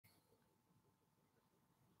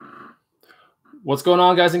What's going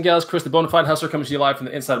on, guys and gals? Chris, the Bonafide Hustler, coming to you live from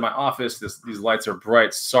the inside of my office. These lights are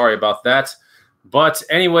bright. Sorry about that. But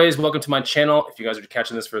anyways, welcome to my channel. If you guys are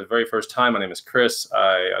catching this for the very first time, my name is Chris.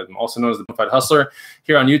 I'm also known as the Bonafide Hustler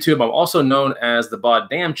here on YouTube. I'm also known as the Bod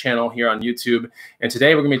Damn channel here on YouTube. And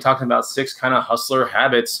today we're going to be talking about 6 kind of hustler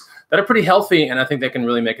habits that are pretty healthy, and I think they can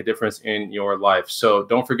really make a difference in your life. So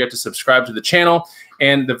don't forget to subscribe to the channel.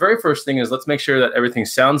 And the very first thing is, let's make sure that everything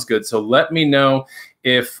sounds good. So let me know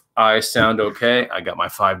if I sound okay. I got my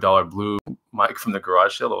 $5 blue mic from the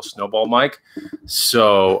garage sale, a little snowball mic.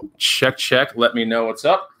 So check. Let me know what's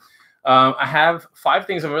up. I have 5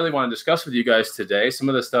 things I really want to discuss with you guys today. Some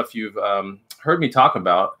of the stuff you've heard me talk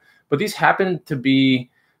about, but these happen to be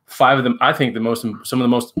 5 of them. I think 5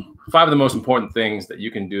 of the most important things that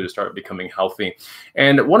you can do to start becoming healthy.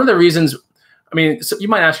 And one of the reasons, I mean, so you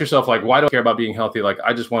might ask yourself, like, why do I care about being healthy? Like,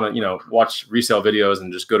 I just want to, watch resale videos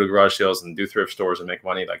and just go to garage sales and do thrift stores and make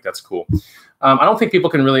money. Like, that's cool. I don't think people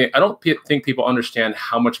think people understand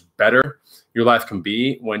how much better your life can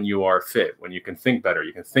be when you are fit, when you can think better,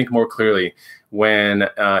 you can think more clearly, when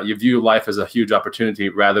you view life as a huge opportunity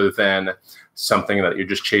rather than something that you're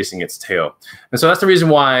just chasing its tail. And so that's the reason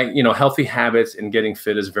why, healthy habits and getting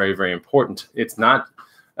fit is very, very important. It's not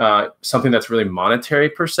something that's really monetary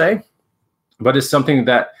per se, but it's something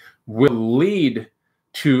that will lead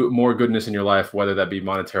to more goodness in your life, whether that be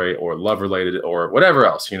monetary or love related or whatever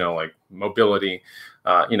else, like mobility.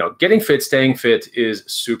 Getting fit, staying fit is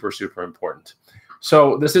super, super important.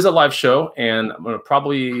 So this is a live show, and I'm going to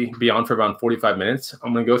probably be on for around 45 minutes.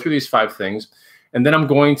 I'm going to go through these 5 things, and then I'm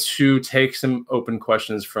going to take some open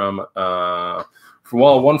questions from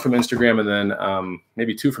one from Instagram, and then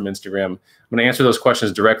maybe 2 from Instagram. I'm going to answer those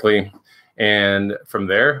questions directly. And from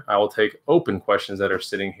there, I will take open questions that are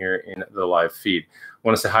sitting here in the live feed. I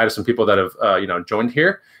want to say hi to some people that have joined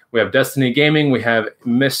here. We have Destiny Gaming. We have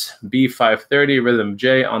Miss B530, Rhythm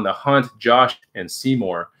J, On the Hunt, Josh, and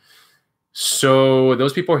Seymour. So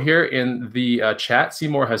those people are here in the chat.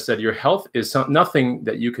 Seymour has said, your health is nothing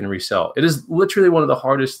that you can resell. It is literally one of the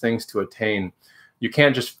hardest things to attain. You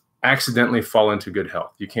can't just accidentally fall into good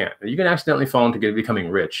health. You can't. You can accidentally fall into becoming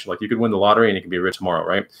rich. Like, you could win the lottery and you can be rich tomorrow,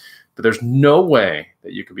 right? But there's no way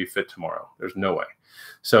that you could be fit tomorrow. There's no way.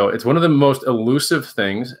 So it's one of the most elusive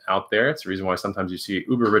things out there. It's the reason why sometimes you see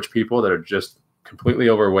uber rich people that are just completely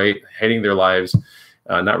overweight, hating their lives,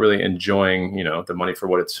 not really enjoying, the money for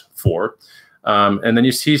what it's for. And then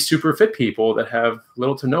you see super fit people that have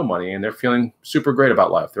little to no money, and they're feeling super great about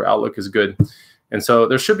life. Their outlook is good. And so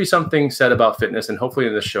there should be something said about fitness, and hopefully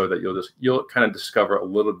in this show that you'll kind of discover a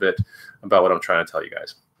little bit about what I'm trying to tell you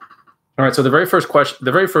guys. All right, so the very first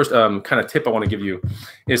kind of tip I want to give you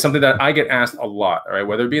is something that I get asked a lot, all right,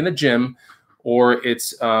 whether it be in the gym or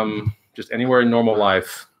it's just anywhere in normal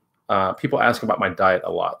life. People ask about my diet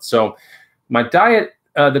a lot. So my diet,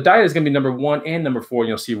 the diet is going to be number 1 and number 4, and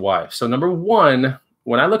you'll see why. So number 1,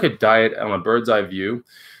 when I look at diet on a bird's eye view,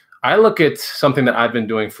 I look at something that I've been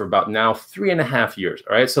doing for about now 3.5 years,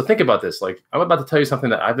 all right? So think about this. Like, I'm about to tell you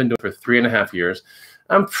something that I've been doing for 3.5 years.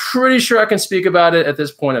 I'm pretty sure I can speak about it at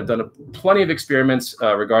this point. I've done plenty of experiments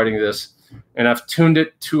regarding this, and I've tuned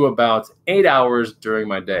it to about 8 hours during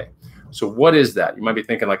my day. So what is that? You might be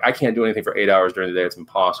thinking, like, I can't do anything for 8 hours during the day. It's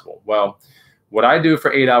impossible. Well, what I do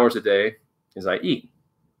for 8 hours a day is I eat,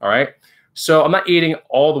 all right? So I'm not eating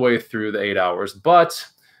all the way through the 8 hours, but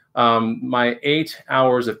my 8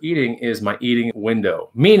 hours of eating is my eating window,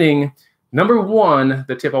 meaning number 1,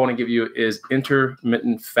 the tip I want to give you is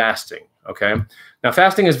intermittent fasting. Okay. Now,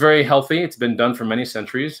 fasting is very healthy. It's been done for many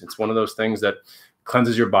centuries. It's one of those things that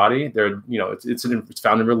cleanses your body. It's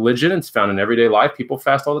found in religion. It's found in everyday life. People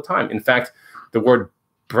fast all the time. In fact, the word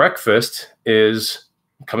breakfast is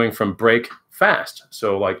coming from break fast.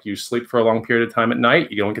 So, like, you sleep for a long period of time at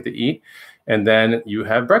night, you don't get to eat, and then you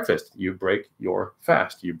have breakfast. You break your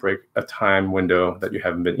fast. You break a time window that you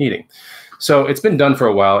haven't been eating. So it's been done for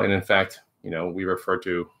a while. And in fact, we refer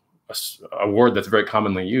to a word that's very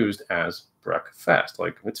commonly used as breakfast.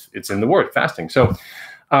 Like, it's in the word fasting. So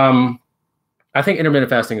I think intermittent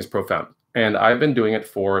fasting is profound, and I've been doing it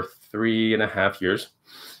for 3.5 years.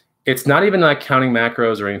 It's not even like counting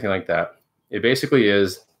macros or anything like that. It basically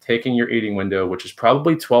is taking your eating window, which is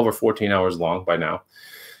probably 12 or 14 hours long by now,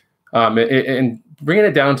 and bringing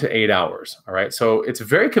it down to 8 hours. All right. So it's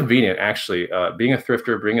very convenient, actually, being a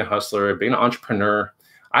thrifter, being a hustler, being an entrepreneur.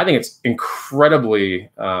 I think it's incredibly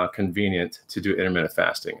convenient to do intermittent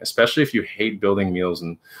fasting, especially if you hate building meals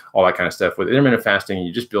and all that kind of stuff. With intermittent fasting,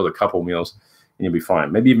 you just build a couple meals and you'll be fine.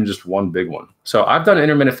 Maybe even just one big one. So I've done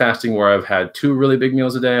intermittent fasting where I've had 2 really big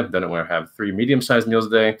meals a day. I've done it where I have 3 medium-sized meals a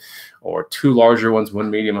day, or 2 larger ones, 1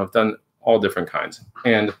 medium. I've done all different kinds.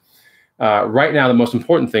 And right now, the most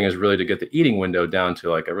important thing is really to get the eating window down to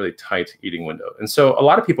like a really tight eating window. And so a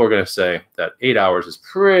lot of people are going to say that 8 hours is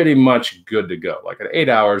pretty much good to go. Like at 8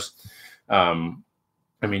 hours, I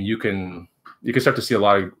mean, you can start to see a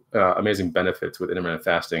lot of amazing benefits with intermittent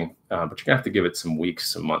fasting, but you're gonna have to give it some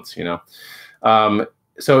weeks, some months, you know.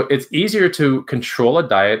 So it's easier to control a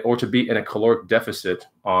diet or to be in a caloric deficit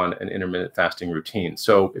on an intermittent fasting routine.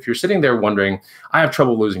 So if you're sitting there wondering, I have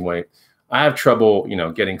trouble losing weight, I have trouble, you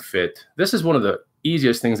know, getting fit, this is one of the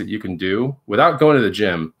easiest things that you can do without going to the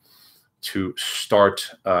gym to start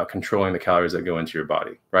controlling the calories that go into your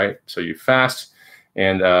body, right? So you fast,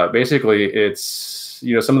 and basically it's,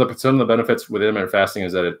 you know, some of the benefits with intermittent fasting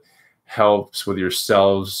is that it helps with your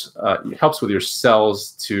cells.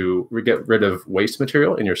 To get rid of waste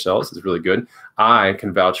material in your cells. It's really good. I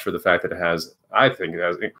can vouch for the fact that I think it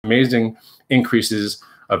has amazing increases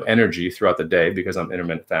of energy throughout the day because I'm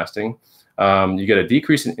intermittent fasting. You get a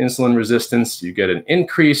decrease in insulin resistance. You get an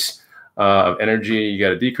increase of energy. You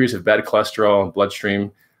get a decrease of bad cholesterol,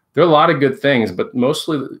 bloodstream. There are a lot of good things, but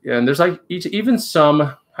mostly, and there's like even some,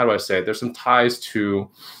 how do I say it? There's some ties to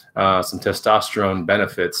some testosterone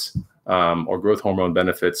benefits or growth hormone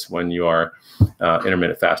benefits when you are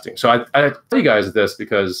intermittent fasting. So I tell you guys this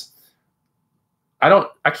because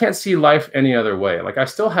I can't see life any other way. Like I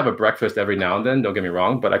still have a breakfast every now and then, don't get me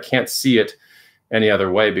wrong, but I can't see it any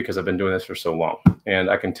other way because I've been doing this for so long. And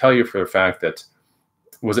I can tell you for a fact that,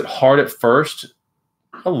 was it hard at first?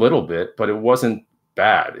 A little bit, but it wasn't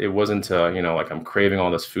bad. It wasn't, you know, like I'm craving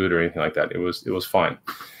all this food or anything like that. It was fine.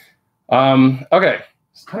 Okay,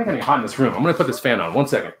 it's kind of getting hot in this room. I'm gonna put this fan on. 1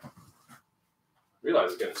 second.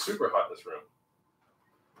 Realize it's getting super hot in this room.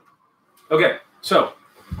 Okay, so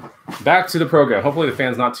back to the program. Hopefully the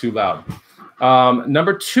fan's not too loud.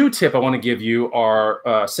 Number 2 tip I want to give you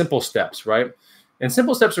are simple steps, right? And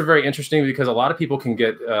simple steps are very interesting because a lot of people can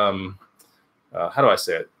get, how do I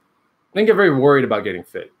say it? They can get very worried about getting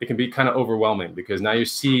fit. It can be kind of overwhelming because now you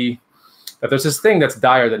see that there's this thing that's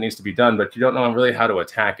dire that needs to be done, but you don't know really how to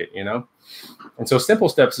attack it, you know? And so simple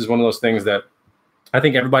steps is one of those things that I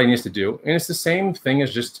think everybody needs to do. And it's the same thing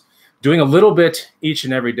as just doing a little bit each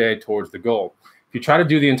and every day towards the goal. If you try to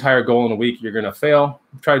do the entire goal in a week, you're going to fail.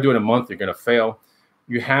 If you try to do it in a month, you're going to fail.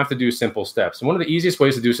 You have to do simple steps. And one of the easiest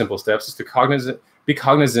ways to do simple steps is to be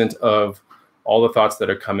cognizant of all the thoughts that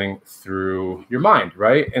are coming through your mind,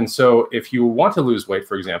 right? And so if you want to lose weight,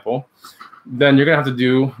 for example, then you're gonna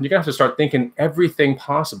have to start thinking everything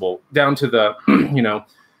possible down to the, you know,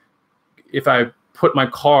 if I put my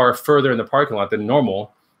car further in the parking lot than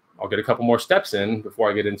normal, I'll get a couple more steps in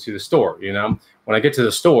before I get into the store, you know? When I get to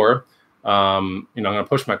the store, you know, I'm gonna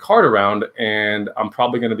push my cart around and I'm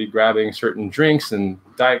probably gonna be grabbing certain drinks and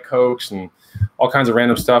Diet Cokes and all kinds of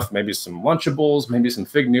random stuff, maybe some Lunchables, maybe some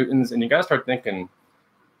Fig Newtons, and you gotta start thinking,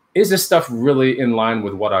 is this stuff really in line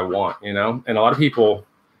with what I want, you know? And a lot of people,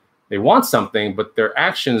 they want something, but their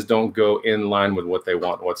actions don't go in line with what they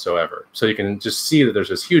want whatsoever. So you can just see that there's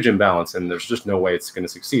this huge imbalance and there's just no way it's gonna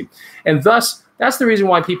succeed. And thus, that's the reason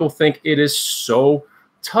why people think it is so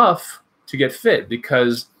tough to get fit,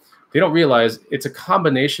 because they don't realize it's a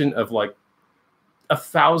combination of like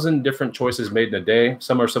 1,000 different choices made in a day.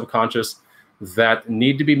 Some are subconscious that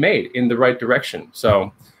need to be made in the right direction.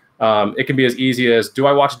 So it can be as easy as, do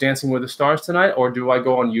I watch Dancing with the Stars tonight? Or do I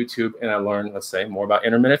go on YouTube and I learn, let's say, more about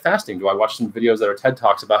intermittent fasting? Do I watch some videos that are TED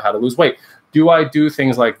Talks about how to lose weight? Do I do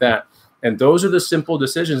things like that? And those are the simple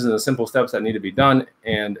decisions and the simple steps that need to be done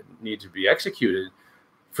and need to be executed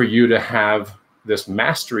for you to have this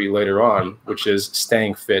mastery later on, which is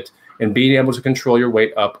staying fit and being able to control your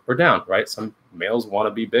weight up or down, right? Some males want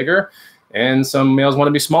to be bigger and some males want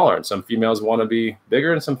to be smaller, and some females want to be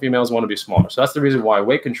bigger and some females want to be smaller. So that's the reason why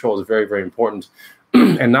weight control is very, very important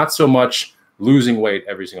and not so much losing weight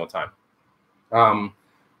every single time.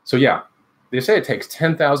 So yeah, they say it takes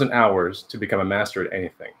 10,000 hours to become a master at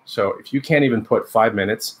anything. So if you can't even put 5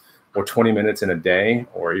 minutes or 20 minutes in a day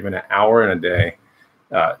or even an hour in a day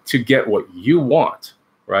to get what you want,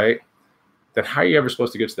 right? Then how are you ever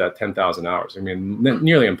supposed to get to that 10,000 hours? I mean,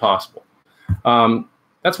 nearly impossible.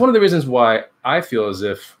 That's one of the reasons why I feel as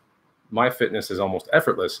if my fitness is almost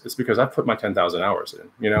effortless. It's because I put my 10,000 hours in,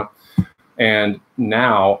 you know? And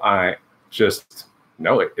now I just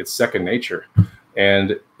know it. It's second nature.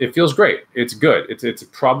 And it feels great. It's good. It's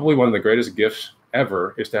probably one of the greatest gifts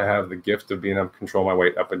ever, is to have the gift of being able to control my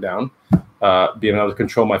weight up and down, being able to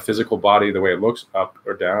control my physical body, the way it looks, up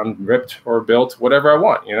or down, ripped or built, whatever I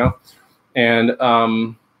want, you know? And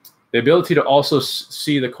the ability to also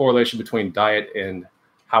see the correlation between diet and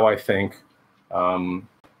how I think and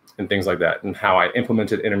things like that, and how I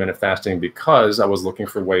implemented intermittent fasting because I was looking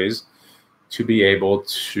for ways to be able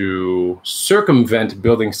to circumvent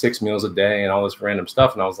building 6 meals a day and all this random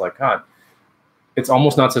stuff. And I was like, God, it's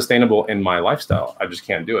almost not sustainable in my lifestyle. I just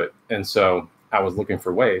can't do it. And so I was looking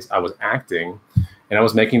for ways. I was acting, and I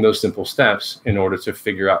was making those simple steps in order to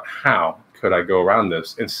figure out how could I go around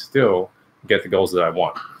this and still get the goals that I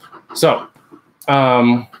want. So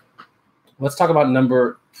let's talk about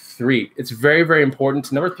number 3. It's very, very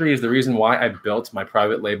important. Number 3 is the reason why I built my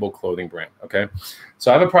private label clothing brand. Okay.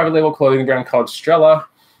 So I have a private label clothing brand called Strella.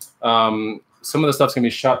 Some of the stuff's gonna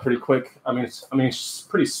be shot pretty quick. I mean,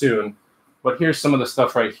 pretty soon. But here's some of the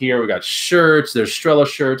stuff right here. We got shirts. There's Strella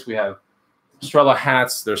shirts. We have Strella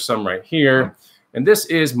hats. There's some right here. And this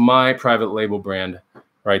is my private label brand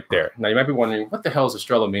right there. Now, you might be wondering, what the hell does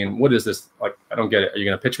Strella mean? What is this? Like, I don't get it. Are you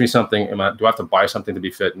going to pitch me something? Do I have to buy something to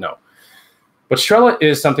be fit? No. But Strella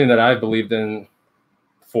is something that I've believed in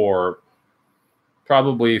for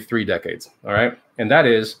probably 3 decades, all right? And that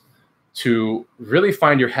is to really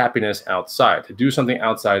find your happiness outside, to do something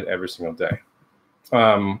outside every single day.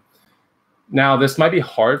 Now, this might be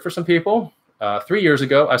hard for some people. 3 years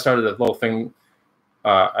ago, I started a little thing.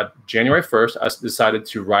 At January 1st, I decided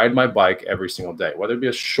to ride my bike every single day, whether it be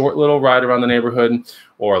a short little ride around the neighborhood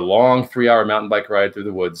or a long 3-hour mountain bike ride through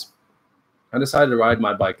the woods. I decided to ride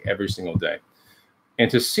my bike every single day and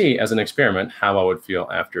to see as an experiment how I would feel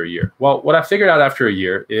after a year. Well, what I figured out after a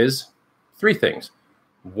year is 3 things.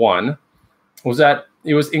 One was that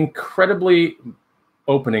it was incredibly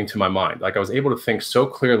opening to my mind. Like, I was able to think so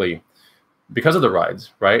clearly because of the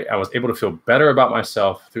rides, right? I was able to feel better about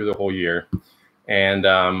myself through the whole year. And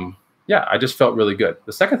yeah, I just felt really good.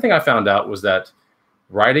 The second thing I found out was that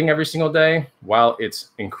riding every single day, while it's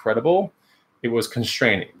incredible, it was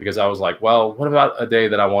constraining, because I was like, well, what about a day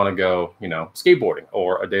that I want to go, skateboarding,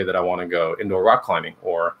 or a day that I want to go indoor rock climbing,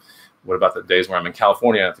 or what about the days where I'm in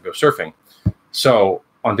California and I have to go surfing? So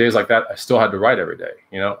on days like that, I still had to ride every day.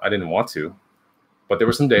 I didn't want to. But there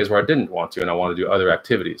were some days where I didn't want to, and I wanted to do other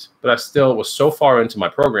activities. But I still was so far into my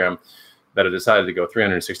program that I decided to go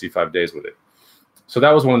 365 days with it. So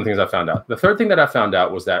that was one of the things I found out. The third thing that I found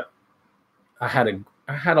out was that I had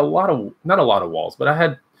a lot of, not a lot of walls, but I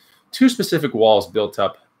had 2 specific walls built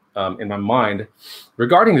up in my mind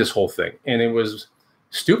regarding this whole thing. And it was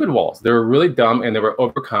stupid walls. They were really dumb, and they were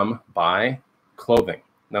overcome by clothing.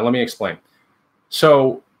 Now, let me explain.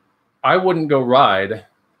 So I wouldn't go ride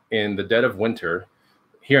in the dead of winter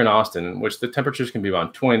here in Austin, which the temperatures can be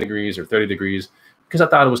around 20 degrees or 30 degrees, because I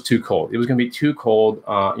thought it was too cold. It was going to be too cold.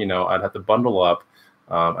 I'd have to bundle up,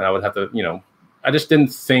 and I would have to, I just didn't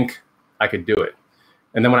think I could do it.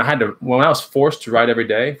 And then when I was forced to ride every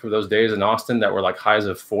day for those days in Austin that were like highs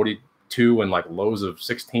of 42 and like lows of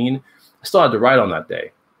 16, I still had to ride on that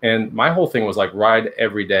day. And my whole thing was like, ride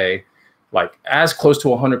every day, like as close to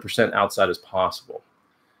 100% outside as possible.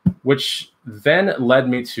 Which then led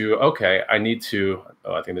me to, okay, I need to,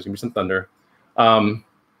 I think there's gonna be some thunder. Yeah,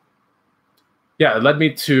 it led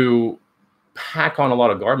me to pack on a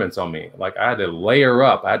lot of garments on me. Like, I had to layer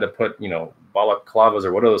up. I had to put, balaclavas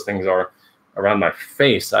or what those things are around my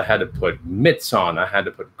face. I had to put mitts on. I had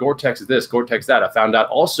to put Gore-Tex this, Gore-Tex that. I found out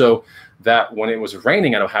also that when it was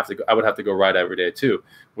raining, I would have to go ride every day too,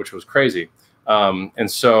 which was crazy.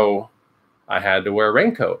 And so I had to wear a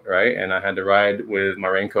raincoat, right? And I had to ride with my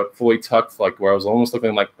raincoat fully tucked, like where I was almost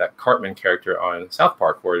looking like that Cartman character on South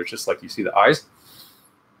Park, where it's just like you see the eyes.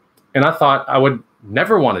 And I thought I would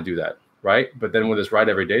never want to do that, right? But then with this ride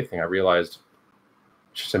every day thing, I realized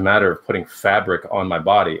it's just a matter of putting fabric on my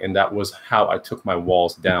body. And that was how I took my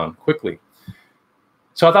walls down quickly.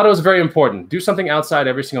 So I thought it was very important. Do something outside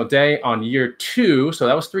every single day. On year 2, so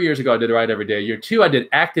that was 3 years ago, I did a ride every day. Year 2, I did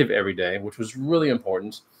active every day, which was really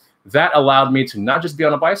important. That allowed me to not just be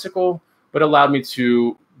on a bicycle, but allowed me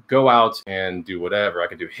to go out and do whatever. I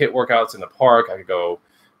could do HIIT workouts in the park. I could go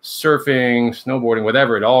surfing, snowboarding,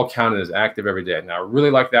 whatever. It all counted as active every day. Now, I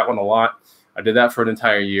really like that one a lot. I did that for an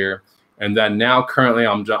entire year. And then now currently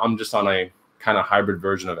I'm just on a kind of hybrid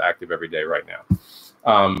version of active every day right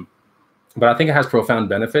now. But I think it has profound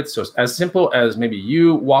benefits. So it's as simple as maybe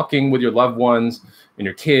you walking with your loved ones and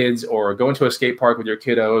your kids, or going to a skate park with your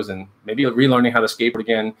kiddos and maybe relearning how to skateboard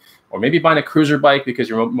again, or maybe buying a cruiser bike because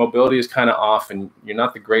your mobility is kind of off and you're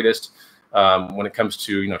not the greatest when it comes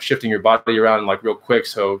to shifting your body around like real quick.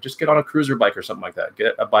 So just get on a cruiser bike or something like that.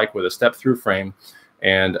 Get a bike with a step-through frame.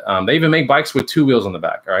 And they even make bikes with 2 wheels on the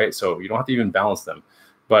back, all right? So you don't have to even balance them.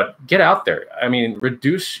 But get out there. I mean,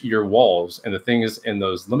 reduce your walls and the things and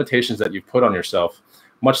those limitations that you put on yourself,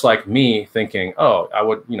 much like me thinking, oh,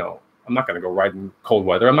 I'm not going to go ride in cold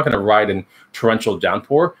weather. I'm not going to ride in torrential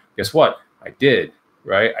downpour. Guess what? I did,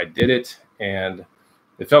 right? I did it. And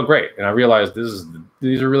it felt great. And I realized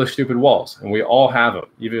these are really stupid walls, and we all have them,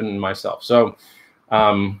 even myself. So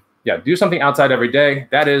yeah, do something outside every day.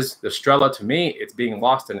 That is the Strela to me. It's being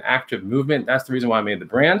lost in active movement. That's the reason why I made the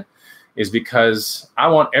brand, is because I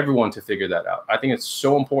want everyone to figure that out. I think it's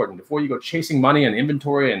so important. Before you go chasing money and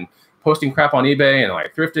inventory and posting crap on eBay and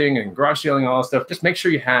like thrifting and garage sailing and all that stuff, just make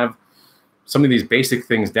sure you have some of these basic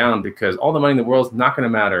things down, because all the money in the world is not going to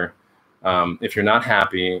matter if you're not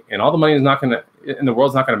happy, and all the money is not going to in the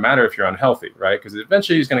world's not going to matter if you're unhealthy, right? Because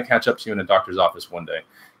eventually it's going to catch up to you in a doctor's office one day.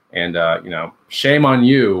 And, you know, shame on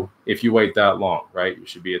you if you wait that long, right? You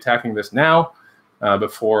should be attacking this now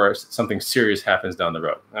before something serious happens down the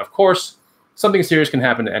road. Now, of course, something serious can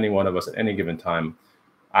happen to any one of us at any given time.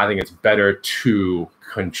 I think it's better to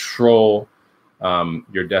control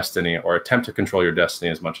your destiny, or attempt to control your destiny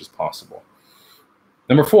as much as possible.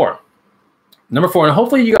 Number four, and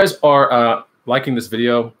hopefully you guys are liking this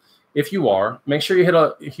video. If you are, make sure you hit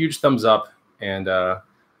a huge thumbs up, and I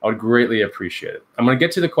would greatly appreciate it. I'm gonna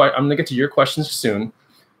get to your questions soon.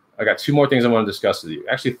 I got 2 more things I want to discuss with you.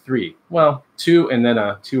 Actually 3. Well, 2 and then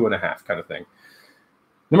a 2.5 kind of thing.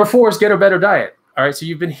 Number 4 is get a better diet. All right, so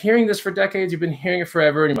you've been hearing this for decades. You've been hearing it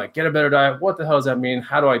forever, and you're like, get a better diet. What the hell does that mean?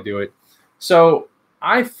 How do I do it? So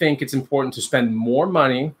I think it's important to spend more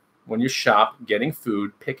money when you shop, getting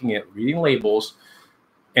food, picking it, reading labels,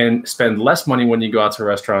 and spend less money when you go out to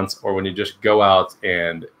restaurants, or when you just go out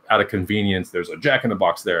and out of convenience, there's a Jack in the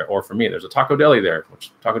Box there. Or for me, there's a Taco Deli there,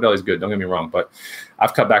 which Taco Deli is good, don't get me wrong, but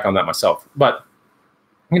I've cut back on that myself. But,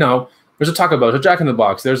 you know, there's a Taco Bell, there's a Jack in the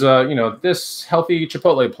Box, there's a, you know, this healthy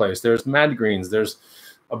Chipotle place, there's Mad Greens, there's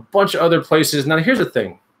a bunch of other places. Now, here's the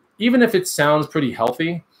thing. Even if it sounds pretty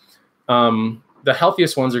healthy, the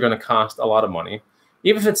healthiest ones are going to cost a lot of money.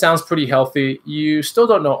 Even if it sounds pretty healthy, you still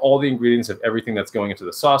don't know all the ingredients of everything that's going into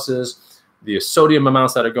the sauces, the sodium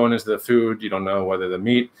amounts that are going into the food. You don't know whether the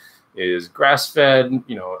meat is grass-fed,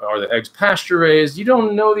 you know, are the eggs pasture-raised. You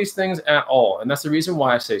don't know these things at all. And that's the reason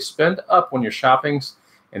why I say spend up when you're shopping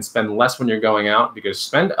and spend less when you're going out, because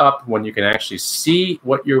spend up when you can actually see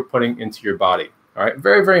what you're putting into your body. All right,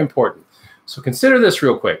 very, very important. So consider this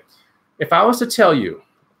real quick. If I was to tell you,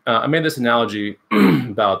 I made this analogy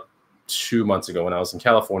about 2 months ago when I was in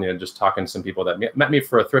California, just talking to some people that met me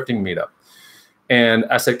for a thrifting meetup. And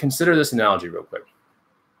I said, consider this analogy real quick.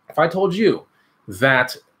 If I told you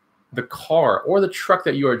that the car or the truck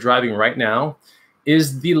that you are driving right now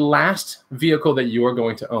is the last vehicle that you are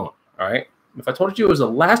going to own, all right? If I told you it was the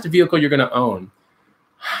last vehicle you're going to own,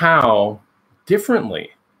 how differently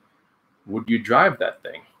would you drive that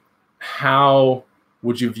thing? How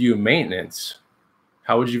would you view maintenance?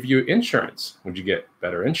 How would you view insurance? Would you get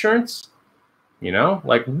better insurance? You know,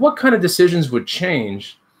 like what kind of decisions would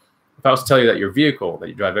change if I was to tell you that your vehicle that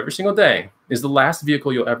you drive every single day is the last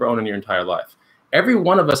vehicle you'll ever own in your entire life? Every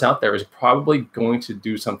one of us out there is probably going to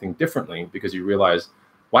do something differently, because you realize,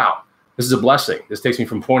 wow, this is a blessing. This takes me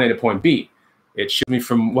from point A to point B. It shows me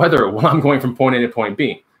from whether when I'm going from point A to point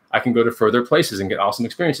B, I can go to further places and get awesome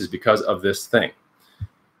experiences because of this thing.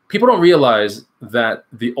 People don't realize that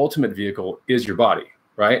the ultimate vehicle is your body,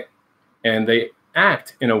 right? And they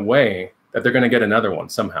act in a way that they're going to get another one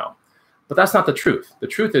somehow. But that's not the truth. The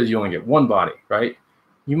truth is you only get one body, right?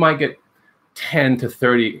 You might get 10 to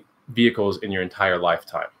 30 vehicles in your entire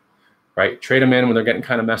lifetime, right? Trade them in when they're getting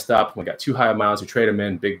kind of messed up. When we got too high of miles, you trade them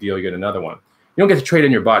in, big deal, you get another one. You don't get to trade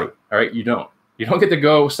in your body, all right? You don't. You don't get to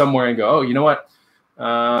go somewhere and go, oh, you know what?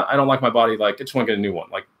 I don't like my body. Like, I just want to get a new one.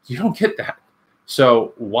 Like, you don't get that.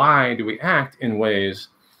 So why do we act in ways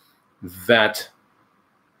that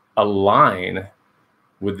align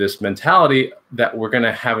with this mentality that we're going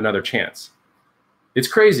to have another chance? It's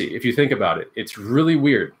crazy if you think about it. It's really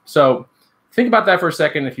weird. So think about that for a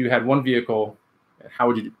second. If you had one vehicle, how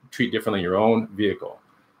would you treat differently your own vehicle?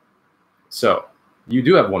 So you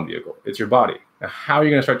do have one vehicle. It's your body. Now, how are you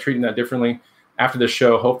going to start treating that differently after this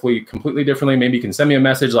show? Hopefully completely differently. Maybe you can send me a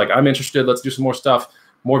message like, I'm interested. Let's do some more stuff,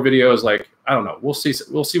 more videos. Like, I don't know. We'll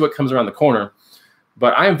see what comes around the corner.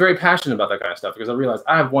 But I am very passionate about that kind of stuff, because I realize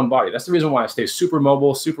I have one body. That's the reason why I stay super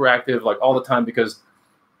mobile, super active, like all the time, because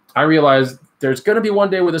I realize there's going to be one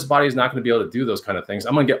day where this body is not going to be able to do those kind of things.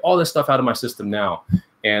 I'm going to get all this stuff out of my system now.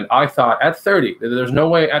 And I thought at 30, there's no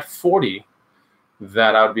way at 40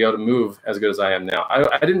 that I would be able to move as good as I am now.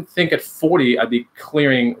 I didn't think at 40 I'd be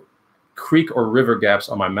clearing creek or river gaps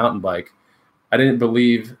on my mountain bike. I didn't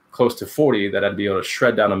believe close to 40 that I'd be able to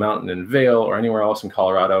shred down a mountain in Vail or anywhere else in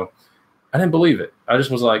Colorado. I didn't believe it. I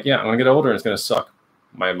just was like, yeah, I'm going to get older and it's going to suck.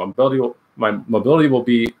 My mobility will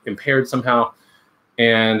be impaired somehow.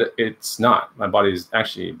 And it's not. My body is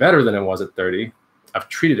actually better than it was at 30. I've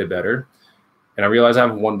treated it better. And I realize I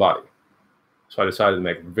have one body. So I decided to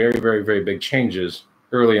make very, very, very big changes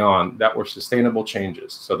early on that were sustainable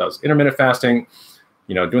changes. So that was intermittent fasting,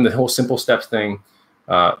 you know, doing the whole simple steps thing,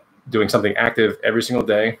 doing something active every single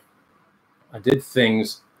day. I did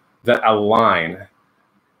things that align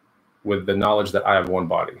with the knowledge that I have one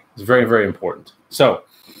body. It's very, very important. So,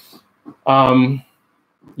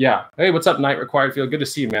 yeah. Hey, what's up, Night Required Field? Good to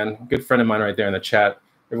see you, man. Good friend of mine right there in the chat.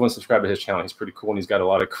 Everyone subscribe to his channel. He's pretty cool, and he's got a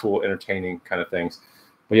lot of cool, entertaining kind of things.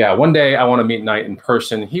 But yeah, one day I want to meet Night in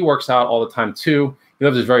person. He works out all the time too. He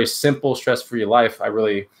lives a very simple, stress-free life. I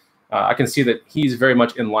really, I can see that he's very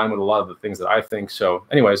much in line with a lot of the things that I think. So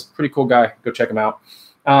anyways, pretty cool guy. Go check him out.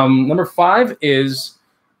 Number 5 is,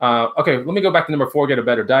 okay, let me go back to number 4, get a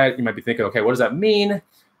better diet. You might be thinking, okay, what does that mean?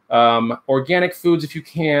 Organic foods if you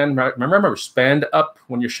can. Remember, spend up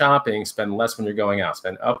when you're shopping, spend less when you're going out.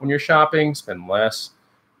 Spend up when you're shopping, spend less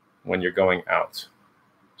when you're going out.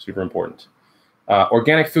 Super important.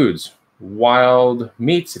 Organic foods, wild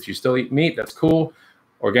meats, if you still eat meat, that's cool.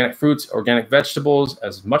 Organic fruits, organic vegetables,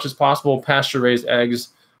 as much as possible, pasture-raised eggs,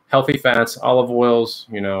 healthy fats, olive oils,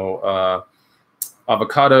 you know,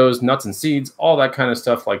 avocados, nuts and seeds, all that kind of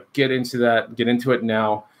stuff. Like, get into that, get into it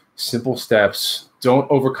now. Simple steps. Don't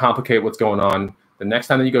overcomplicate what's going on. The next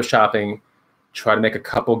time that you go shopping, try to make a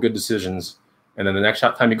couple good decisions. And then the next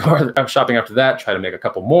time you go shopping after that, try to make a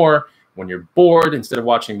couple more. When you're bored, instead of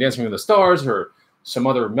watching Dancing with the Stars or some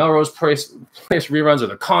other Melrose Place reruns or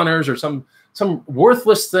the Connors or some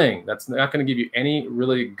worthless thing that's not going to give you any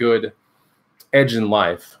really good edge in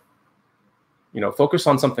life, you know, focus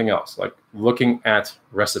on something else, like looking at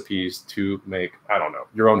recipes to make, I don't know,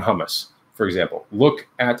 your own hummus, for example. Look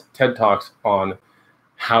at TED Talks on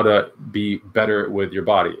how to be better with your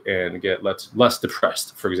body and get less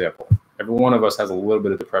depressed, for example. Every one of us has a little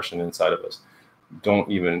bit of depression inside of us.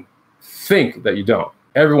 Don't even think that you don't.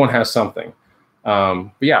 Everyone has something.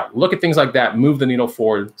 But yeah, look at things like that. Move the needle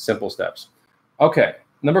forward, simple steps. Okay,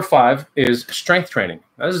 number 5 is strength training.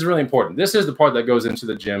 Now, this is really important. This is the part that goes into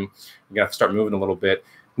the gym. You got to start moving a little bit.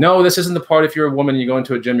 No, this isn't the part if you're a woman and you go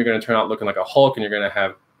into a gym, you're going to turn out looking like a Hulk and you're going to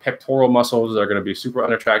have pectoral muscles that are going to be super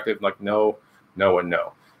unattractive. Like, no, no, and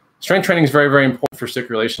no. Strength training is very, very important for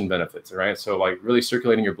circulation benefits, right? So like really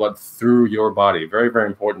circulating your blood through your body, very, very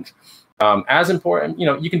important. As important, you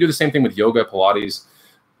know, you can do the same thing with yoga, Pilates,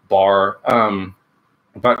 bar,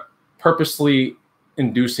 but purposely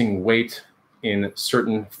inducing weight in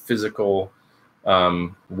certain physical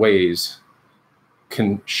ways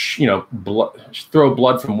can, you know, throw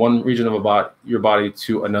blood from one region of your body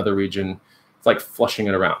to another region. It's like flushing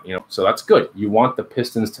it around, you know, so that's good. You want the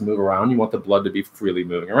pistons to move around. You want the blood to be freely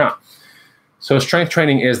moving around. So strength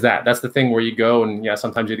training is that. That's the thing where you go and, yeah,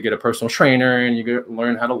 sometimes you have to get a personal trainer and you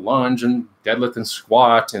learn how to lunge and deadlift and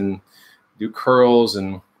squat and do curls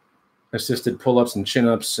and assisted pull-ups and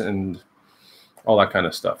chin-ups and all that kind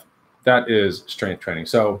of stuff. That is strength training.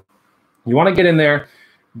 So you want to get in there,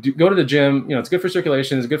 go to the gym. You know, it's good for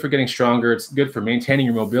circulation. It's good for getting stronger. It's good for maintaining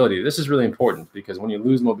your mobility. This is really important because when you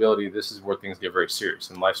lose mobility, this is where things get very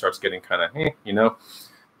serious and life starts getting kind of, you know.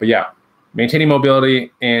 But yeah, maintaining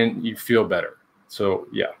mobility and you feel better. So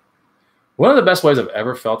yeah, one of the best ways I've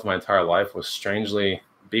ever felt in my entire life was strangely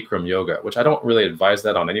Bikram yoga, which I don't really advise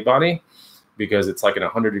that on anybody because it's like in a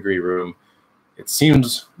 100-degree room. It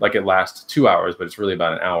seems like it lasts 2 hours, but it's really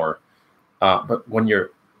about an hour. But when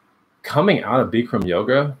you're coming out of Bikram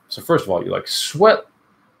yoga, so first of all, you like sweat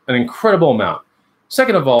an incredible amount.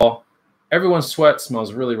 Second of all, everyone's sweat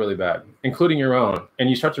smells really, really bad, including your own. And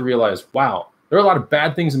you start to realize, wow, there are a lot of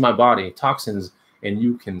bad things in my body, toxins, and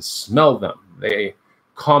you can smell them. They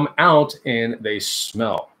come out and they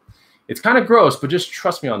smell. It's kind of gross, but just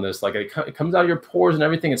trust me on this. Like it comes out of your pores and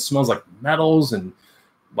everything. It smells like metals and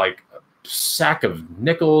like a sack of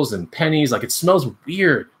nickels and pennies. Like it smells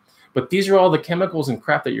weird. But these are all the chemicals and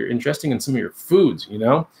crap that you're ingesting in some of your foods, you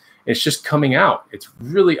know? It's just coming out. It's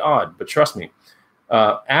really odd, but trust me.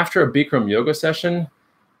 After a Bikram yoga session,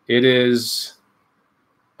 it is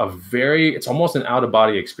it's almost an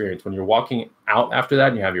out-of-body experience. When you're walking out after that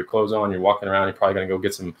and you have your clothes on, you're walking around, you're probably going to go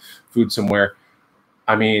get some food somewhere.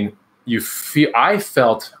 I mean, I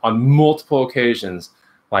felt on multiple occasions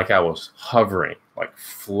like I was hovering, like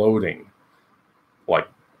floating, like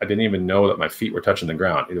I didn't even know that my feet were touching the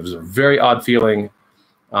ground. It was a very odd feeling.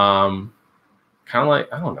 Kind of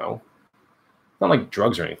like, I don't know, not like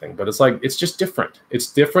drugs or anything, but it's just different.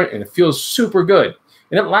 It's different and it feels super good.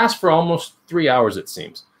 And it lasts for almost 3 hours, it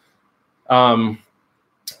seems.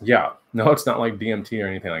 Yeah, no, it's not like DMT or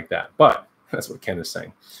anything like that, but that's what Ken is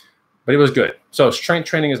saying. But it was good. So strength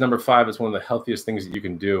training is number 5. It's one of the healthiest things that you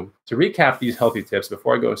can do. To recap these healthy tips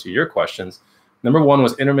before I go into your questions, number 1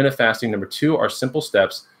 was intermittent fasting. Number 2 are simple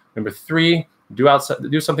steps. Number 3,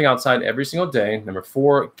 do something outside every single day. Number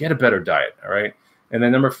 4, get a better diet. All right. And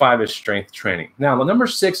then number 5 is strength training. Now, the number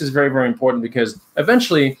 6 is very, very important because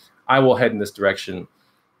eventually I will head in this direction,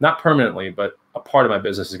 not permanently, but a part of my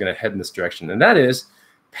business is going to head in this direction. And that is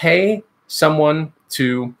pay someone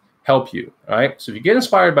to help you. All right. So if you get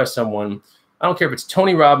inspired by someone, I don't care if it's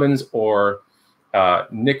Tony Robbins or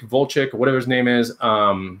Nick Volchik or whatever his name is,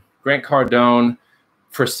 Grant Cardone,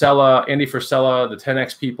 Frisella, Andy Frisella, the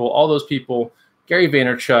 10X people, all those people, Gary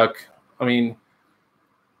Vaynerchuk. I mean,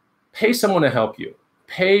 pay someone to help you.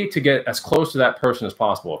 Pay to get as close to that person as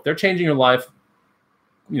possible. If they're changing your life,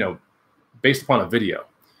 based upon a video,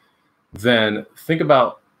 then think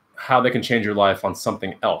about how they can change your life on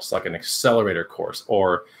something else, like an accelerator course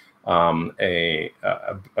or a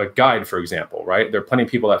guide, for example, right? There are plenty of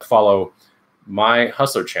people that follow my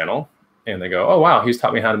Hustler channel and they go, oh, wow, he's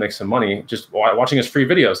taught me how to make some money just watching his free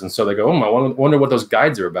videos. And so they go, I wonder what those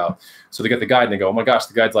guides are about. So they get the guide and they go, oh my gosh,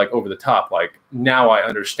 the guide's like over the top. Like now I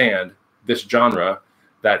understand this genre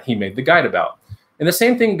that he made the guide about. And the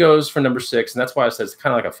same thing goes for number 6. And that's why I said it's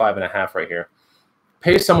kind of like a 5.5 right here.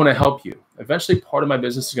 Pay someone to help you. Eventually part of my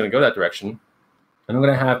business is going to go that direction. And I'm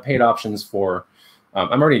going to have paid options for,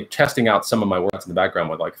 I'm already testing out some of my workouts in the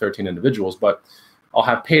background with like 13 individuals, but I'll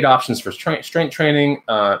have paid options for strength training,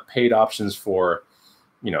 paid options for,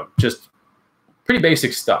 just pretty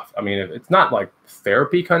basic stuff. I mean, it's not like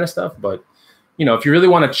therapy kind of stuff, but, if you really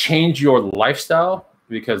want to change your lifestyle,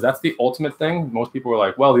 because that's the ultimate thing. Most people are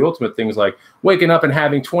like, well, the ultimate thing is like waking up and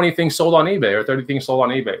having 20 things sold on eBay or 30 things sold on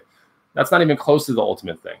eBay. That's not even close to the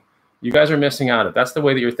ultimate thing. You guys are missing out. If that's the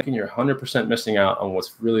way that you're thinking, you're 100% missing out on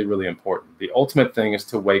what's really, really important. The ultimate thing is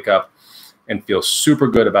to wake up and feel super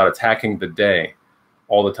good about attacking the day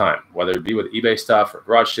all the time, whether it be with eBay stuff or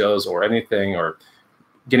garage sales or anything, or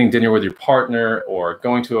getting dinner with your partner or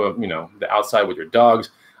going to the outside with your dogs.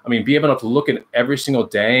 I mean, be able to look at every single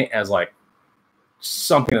day as like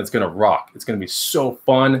something that's going to rock. It's going to be so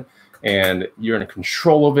fun and you're in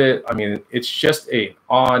control of it. I mean, it's just an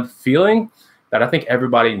odd feeling that I think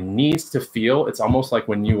everybody needs to feel. It's almost like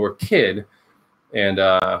when you were a kid and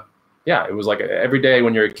yeah, it was like every day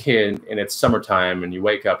when you're a kid and it's summertime and you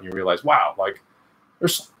wake up and you realize, wow, like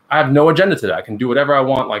I have no agenda today. I can do whatever I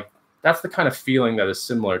want. Like that's the kind of feeling that is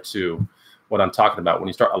similar to what I'm talking about. When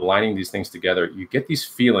you start aligning these things together, you get these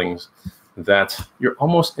feelings that you're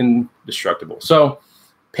almost indestructible. So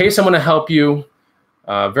pay someone to help you.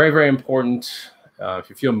 Very, very important. If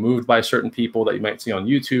you feel moved by certain people that you might see on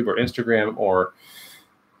YouTube or Instagram or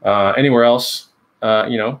anywhere else,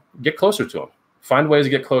 get closer to them. Find ways to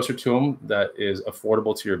get closer to them that is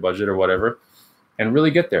affordable to your budget or whatever, and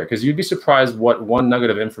really get there. Because you'd be surprised what one nugget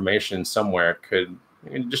of information somewhere could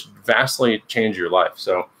just vastly change your life.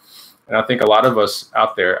 So, and I think a lot of us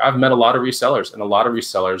out there, I've met a lot of resellers, and a lot of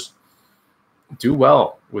resellers do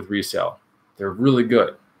well with resale. They're really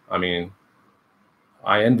good. I mean,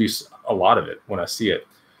 I envy a lot of it when I see it.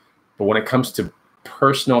 But when it comes to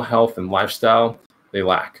personal health and lifestyle, they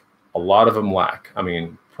lack. A lot of them lack. I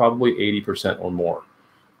mean, probably 80% or more.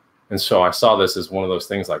 And so I saw this as one of those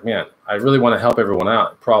things like, man, I really want to help everyone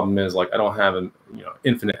out. The problem is like I don't have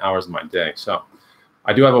infinite hours in my day. So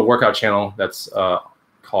I do have a workout channel that's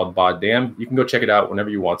called Bod Damn. You can go check it out whenever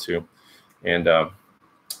you want to. And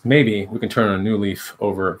maybe we can turn a new leaf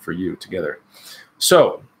over for you together.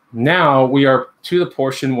 So now we are to the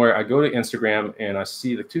portion where I go to Instagram and I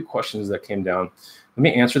see the 2 questions that came down. Let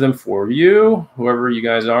me answer them for you, whoever you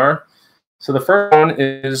guys are. So the first one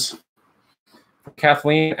is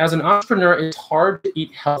Kathleen. As an entrepreneur, it's hard to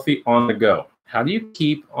eat healthy on the go. How do you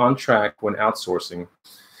keep on track when outsourcing?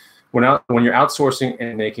 When you're outsourcing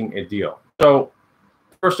and making a deal? So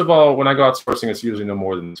first of all, when I go outsourcing, it's usually no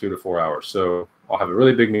more than 2 to 4 hours. So I'll have a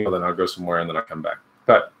really big meal, then I'll go somewhere, and then I'll come back.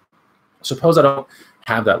 But suppose I don't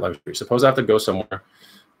have that luxury. Suppose I have to go somewhere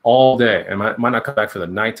all day and might not come back for the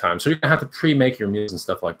nighttime. So you're going to have to pre-make your meals and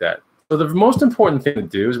stuff like that. So the most important thing to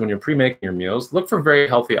do is when you're pre-making your meals, look for very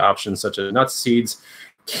healthy options such as nuts, seeds,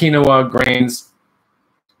 quinoa, grains,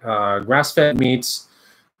 grass-fed meats.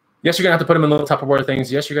 Yes, you're going to have to put them in little Tupperware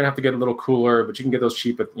things. Yes, you're going to have to get a little cooler, but you can get those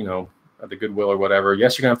cheap at, at the Goodwill or whatever.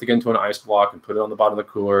 Yes, you're going to have to get into an ice block and put it on the bottom of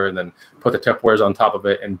the cooler and then put the Tupperwares on top of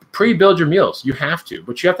it and pre-build your meals. You have to,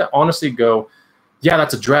 but you have to honestly go, yeah,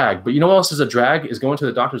 that's a drag. But you know what else is a drag? Is going to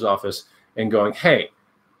the doctor's office and going, hey,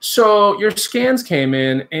 so your scans came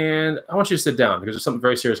in and I want you to sit down because there's something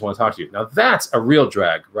very serious I want to talk to you. Now that's a real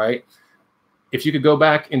drag, right? If you could go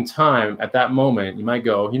back in time at that moment, you might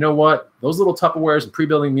go, you know what? Those little Tupperwares and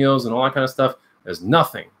pre-building meals and all that kind of stuff is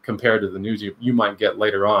nothing compared to the news you might get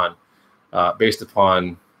later on based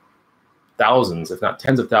upon thousands, if not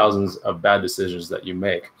tens of thousands of bad decisions that you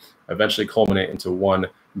make eventually culminate into one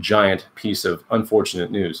giant piece of unfortunate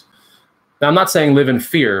news. Now, I'm not saying live in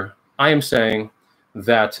fear. I am saying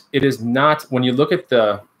that it is not, when you look at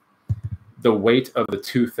the weight of the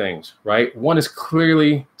two things, right? One is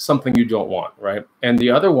clearly something you don't want, right? And the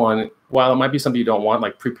other one, while it might be something you don't want,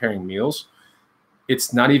 like preparing meals,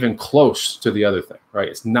 it's not even close to the other thing, right?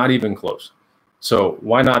 It's not even close. So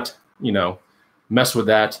why not, you know, mess with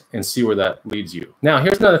that and see where that leads you. Now,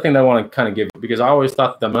 here's another thing that I want to kind of give you, because I always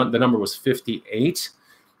thought the number was 58.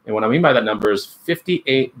 And what I mean by that number is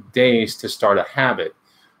 58 days to start a habit,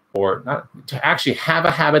 or not to actually have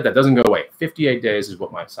a habit that doesn't go away. 58 days is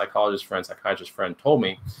what my psychiatrist friend told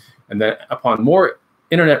me. And then upon more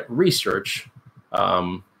internet research,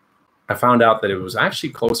 I found out that it was actually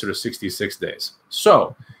closer to 66 days.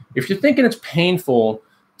 So if you're thinking it's painful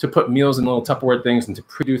to put meals in little Tupperware things and to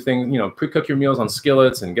pre-do things, you know, pre-cook your meals on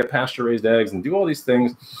skillets and get pasture-raised eggs and do all these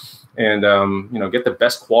things and, you know, get the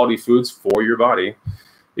best quality foods for your body.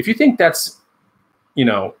 If you think that's, you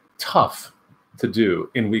know, tough to do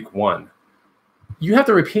in week 1, you have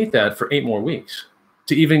to repeat that for 8 more weeks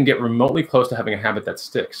to even get remotely close to having a habit that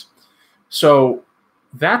sticks. So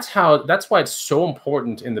that's why it's so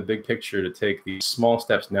important in the big picture to take these small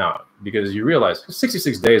steps now, because you realize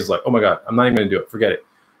 66 days is like, oh my God, I'm not even gonna do it, forget it.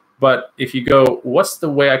 But if you go, what's the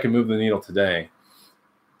way I can move the needle today?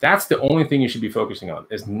 That's the only thing you should be focusing on,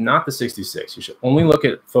 is not the 66. You should only look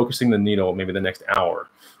at focusing the needle maybe the next hour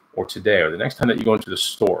or today or the next time that you go into the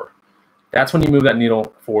store. That's when you move that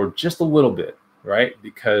needle forward just a little bit, right?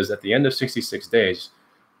 Because at the end of 66 days,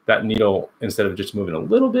 that needle, instead of just moving a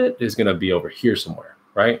little bit, is gonna be over here somewhere,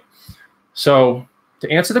 right? So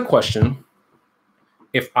to answer the question,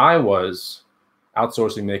 if I was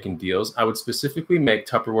outsourcing making deals, I would specifically make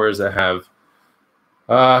Tupperwares that have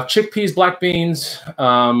chickpeas, black beans.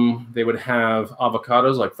 They would have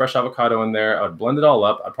avocados, like fresh avocado in there. I would blend it all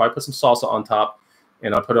up. I'd probably put some salsa on top,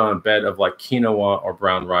 and I'll put it on a bed of like quinoa or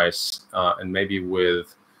brown rice, and maybe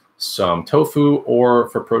with some tofu, or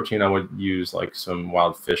for protein, I would use like some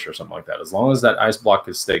wild fish or something like that. As long as that ice block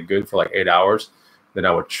could stay good for like 8 hours, then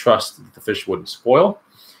I would trust that the fish wouldn't spoil.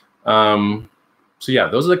 So yeah,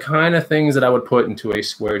 those are the kind of things that I would put into a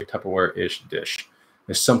square Tupperware-ish dish.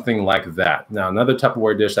 There's something like that. Now, another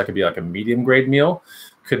Tupperware dish that could be like a medium grade meal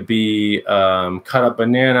could be cut up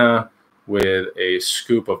banana with a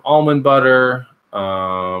scoop of almond butter,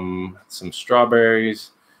 some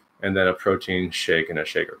strawberries, and then a protein shake in a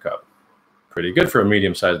shaker cup. Pretty good for a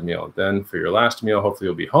medium-sized meal. Then for your last meal, hopefully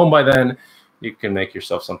you'll be home by then. You can make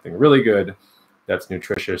yourself something really good that's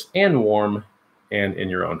nutritious and warm and in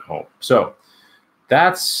your own home. So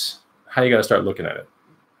that's how you got to start looking at it.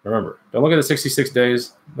 Remember, don't look at the 66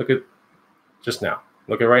 days. Look at just now.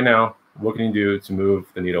 Look at right now. What can you do to move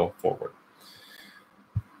the needle forward?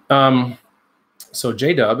 So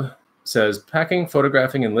J-Dub says, packing,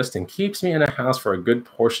 photographing, and listing keeps me in a house for a good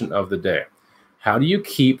portion of the day. How do you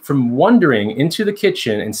keep from wandering into the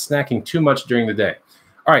kitchen and snacking too much during the day?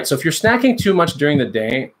 All right, so if you're snacking too much during the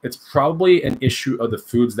day, it's probably an issue of the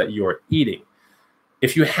foods that you are eating.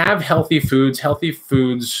 If you have healthy foods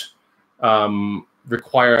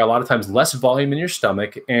require a lot of times less volume in your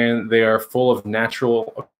stomach, and they are full of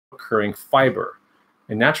natural occurring fiber.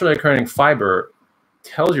 And naturally occurring fiber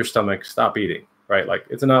tells your stomach, stop eating, right? Like,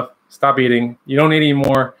 it's enough, stop eating, you don't need any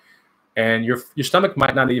more. And your stomach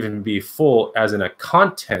might not even be full as in a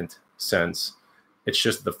content sense. It's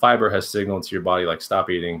just the fiber has signaled to your body, like, stop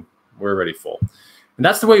eating, we're already full. And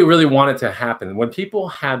that's the way you really want it to happen. When people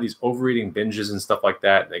have these overeating binges and stuff like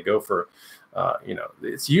that, they go for, you know,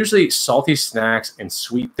 it's usually salty snacks and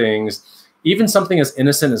sweet things. Even something as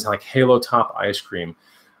innocent as like Halo Top ice cream,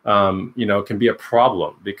 you know, can be a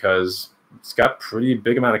problem because it's got pretty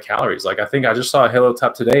big amount of calories. Like, I think I just saw a Halo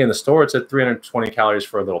Top today in the store. It's at 320 calories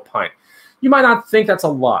for a little pint. You might not think that's a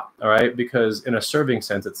lot, all right? Because in a serving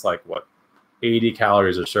sense, it's like, what, 80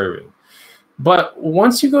 calories a serving. But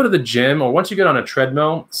once you go to the gym or once you get on a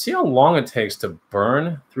treadmill, see how long it takes to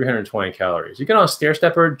burn 320 calories. You get on a stair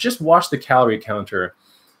stepper, just watch the calorie counter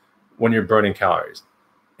when you're burning calories.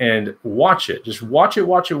 And watch it. Just watch it,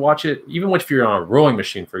 watch it, watch it. Even if you're on a rowing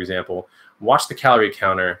machine, for example, watch the calorie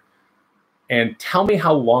counter and tell me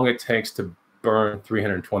how long it takes to burn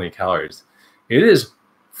 320 calories. It is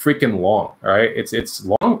freaking long, all right? It's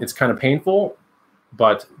long, it's kind of painful,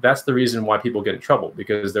 but that's the reason why people get in trouble,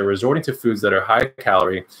 because they're resorting to foods that are high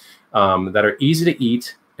calorie, that are easy to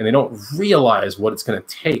eat, and they don't realize what it's going to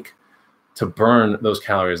take to burn those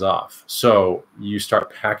calories off. So you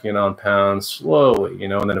start packing on pounds slowly, you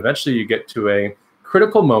know, and then eventually you get to a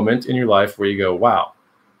critical moment in your life where you go, wow,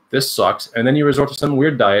 this sucks. And then you resort to some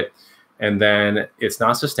weird diet, and then it's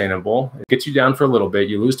not sustainable. It gets you down for a little bit.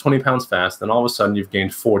 You lose 20 pounds fast. Then all of a sudden you've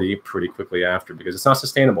gained 40 pretty quickly after, because it's not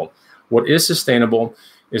sustainable. What is sustainable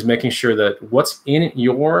is making sure that what's in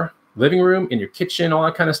your living room, in your kitchen, all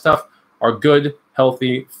that kind of stuff are good,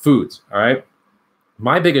 healthy foods. All right.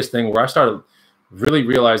 My biggest thing where I started really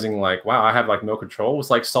realizing like, wow, I have like no control was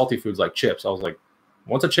like salty foods like chips. I was like,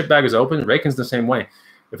 once a chip bag is open, Reagan's the same way.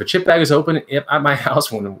 If a chip bag is open at my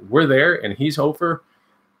house when we're there and he's over,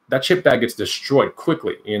 that chip bag gets destroyed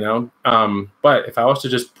quickly, you know? But if I was to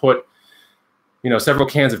just put, you know, several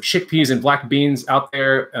cans of chickpeas and black beans out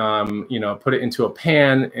there, you know, put it into a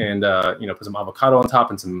pan and, you know, put some avocado on top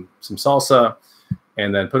and some salsa,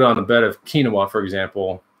 and then put it on a bed of quinoa, for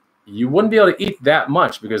example, you wouldn't be able to eat that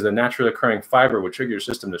much because the naturally occurring fiber would trigger your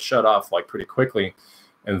system to shut off like pretty quickly.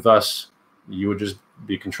 And thus you would just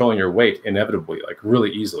be controlling your weight inevitably, like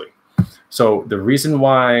really easily. So the reason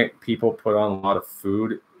why people put on a lot of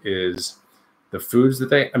food is the foods that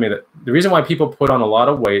they, the reason why people put on a lot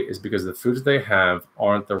of weight is because the foods they have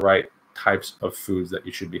aren't the right types of foods that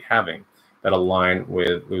you should be having that align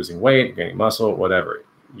with losing weight, gaining muscle, whatever.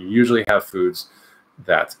 You usually have foods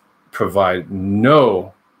that provide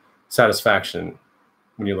no satisfaction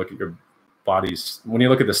when you look at your body's, when you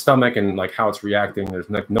look at the stomach and like how it's reacting, there's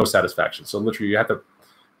like no satisfaction. So literally you have to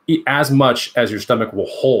eat as much as your stomach will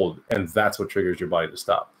hold, and that's what triggers your body to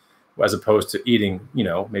stop, as opposed to eating, you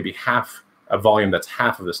know, maybe half a volume that's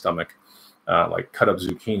half of the stomach, like cut up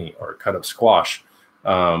zucchini or cut up squash,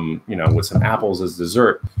 you know, with some apples as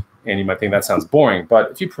dessert. And you might think that sounds boring, but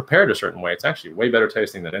if you prepare it a certain way, it's actually way better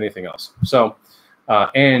tasting than anything else. So,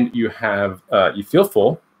 and you have, you feel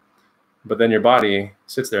full, but then your body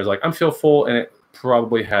sits there, is like, I'm feel full, and it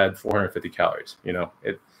probably had 450 calories. You know,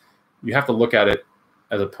 you have to look at it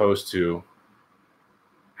as opposed to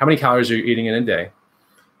how many calories are you eating in a day.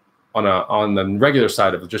 On the regular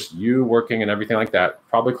side of just you working and everything like that,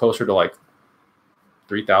 probably closer to like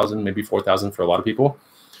 3,000, maybe 4,000 for a lot of people.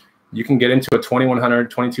 You can get into a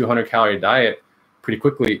 2,100, 2,200 calorie diet pretty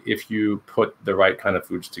quickly if you put the right kind of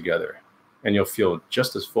foods together, and you'll feel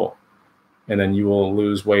just as full. And then you will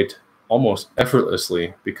lose weight almost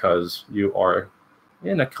effortlessly because you are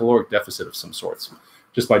in a caloric deficit of some sorts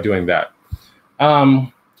just by doing that.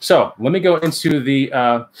 So let me go into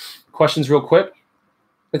the questions real quick.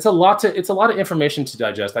 It's a lot of information to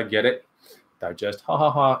digest. I get it. Digest, ha ha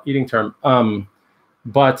ha, eating term.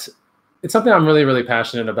 But it's something I'm really, really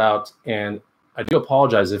passionate about. And I do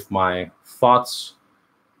apologize if my thoughts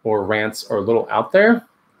or rants are a little out there,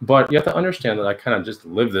 but you have to understand that I kind of just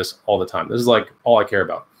live this all the time. This is like all I care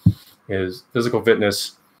about is physical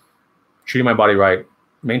fitness, treating my body right,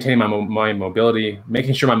 maintaining my mobility,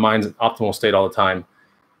 making sure my mind's in optimal state all the time,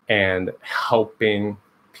 and helping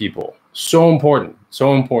people. So important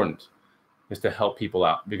is to help people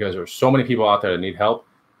out, because there's so many people out there that need help,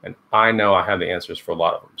 and I know I have the answers for a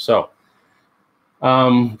lot of them. So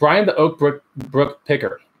Brian the Oak Brook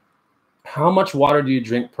Picker, how much water do you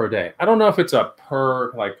drink per day? I don't know if it's a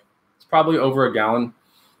per, like it's probably over a gallon.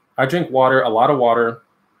 I drink water, a lot of water,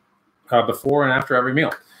 before and after every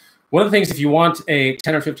meal. One of the things, if you want a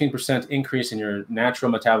 10 or 15% increase in your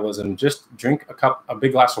natural metabolism, just drink a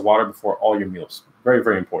big glass of water before all your meals. Very,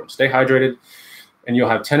 very important. Stay hydrated, and you'll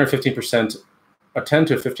have 10 or 15%, a 10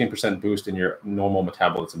 to 15% boost in your normal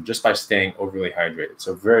metabolism just by staying overly hydrated.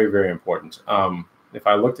 So very, very important. If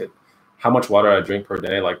I looked at how much water I drink per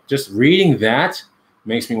day, like just reading that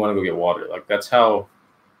makes me want to go get water. Like that's how,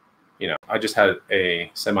 you know, I just had a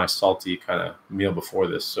semi-salty kind of meal before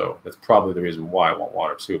this, so that's probably the reason why I want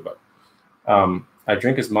water too. But I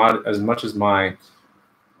drink as much as my,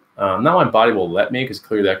 not my body will let me, because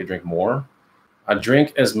clearly I could drink more. I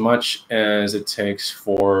drink as much as it takes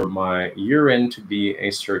for my urine to be a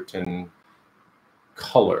certain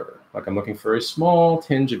color. Like I'm looking for a small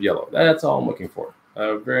tinge of yellow. That's all I'm looking for.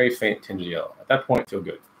 A very faint tinge of yellow. At that point, I feel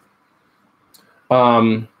good.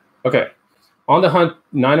 Okay. On the Hunt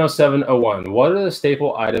 90701, what are the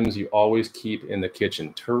staple items you always keep in the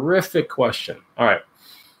kitchen? Terrific question. All right.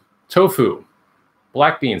 Tofu,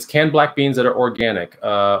 black beans, canned black beans that are organic,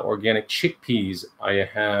 organic chickpeas.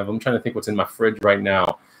 I'm trying to think what's in my fridge right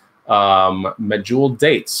now. Medjool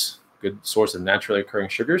dates, good source of naturally occurring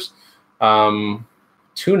sugars.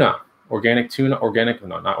 Tuna, organic tuna, not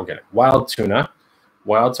organic, wild tuna,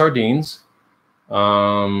 wild sardines.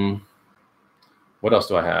 What else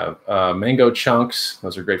do I have? Mango chunks.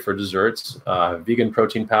 Those are great for desserts. Vegan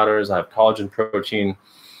protein powders. I have collagen protein.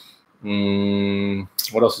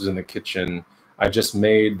 What else is in the kitchen? I just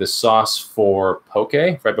made the sauce for poke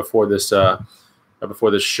right before this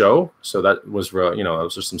show. So that was, you know, it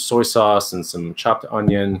was just some soy sauce and some chopped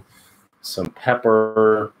onion, some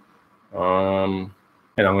pepper, And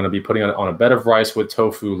I'm going to be putting it on a bed of rice with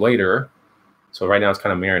tofu later. So right now it's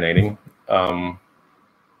kind of marinating.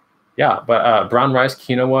 Yeah, but brown rice,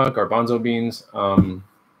 quinoa, garbanzo beans,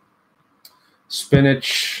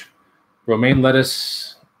 spinach, romaine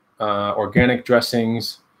lettuce, organic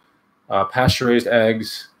dressings, pasture-raised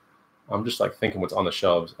eggs. I'm just like thinking what's on the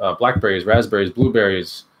shelves. Blackberries, raspberries,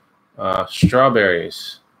 blueberries,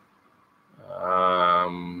 strawberries,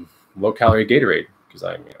 low-calorie Gatorade, because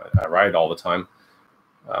I ride all the time.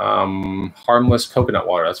 Harmless coconut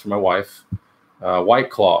water, that's for my wife. White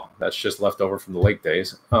Claw, that's just left over from the lake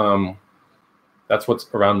days. That's what's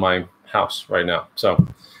around my house right now. So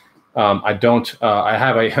I don't. I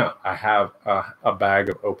have a bag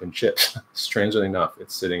of open chips. Strangely enough,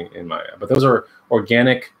 it's sitting in my. But those are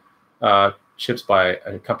organic chips by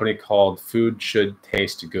a company called Food Should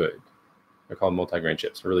Taste Good. They're called multigrain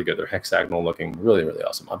chips. They're really good. They're hexagonal looking, really, really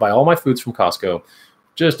awesome. I buy all my foods from Costco.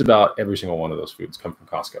 Just about every single one of those foods come from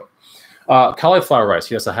Costco. Cauliflower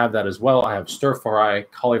rice. Yes, I have that as well. I have stir-fry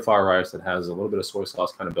cauliflower rice that has a little bit of soy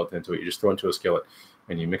sauce kind of built into it. You just throw it into a skillet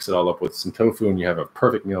and you mix it all up with some tofu and you have a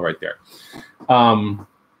perfect meal right there.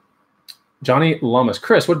 Johnny Lamas.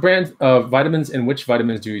 Chris, what brand of vitamins and which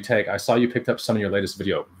vitamins do you take? I saw you picked up some in your latest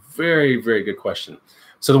video. Very, very good question.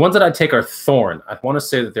 So the ones that I take are Thorne. I want to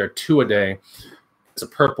say that they're 2 a day. It's a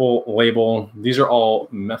purple label. These are all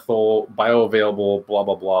methyl, bioavailable, blah,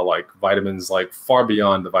 blah, blah, like vitamins, like far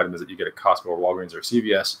beyond the vitamins that you get at Costco or Walgreens or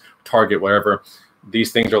CVS, Target, whatever.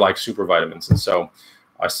 These things are like super vitamins. And so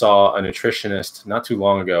I saw a nutritionist not too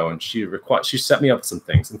long ago, and she set me up with some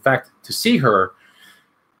things. In fact, to see her,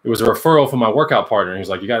 it was a referral from my workout partner. And he was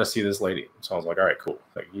like, you got to see this lady. So I was like, all right, cool.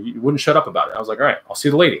 Like, you wouldn't shut up about it. I was like, all right, I'll see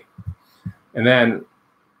the lady. And then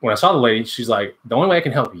when I saw the lady, she's like, the only way I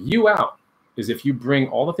can help you out is if you bring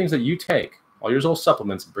all the things that you take, all your little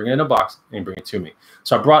supplements, bring it in a box and bring it to me.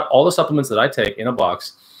 So I brought all the supplements that I take in a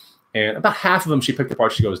box, and about half of them she picked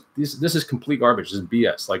apart. She goes, this is complete garbage. This is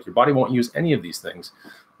BS. Like, your body won't use any of these things.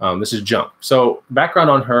 This is junk. So background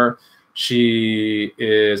on her, she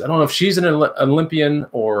is, I don't know if she's an Olympian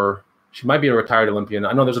or she might be a retired Olympian.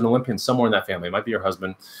 I know there's an Olympian somewhere in that family. It might be her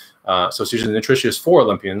husband. So she's a nutritionist for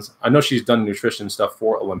Olympians. I know she's done nutrition stuff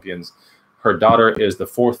for Olympians. Her daughter is the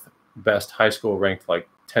 4th best high school ranked like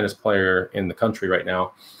tennis player in the country right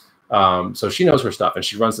now. So she knows her stuff, and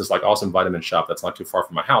she runs this like awesome vitamin shop that's not too far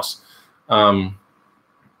from my house.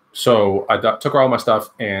 So I took her all my stuff,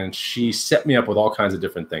 and she set me up with all kinds of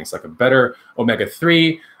different things, like a better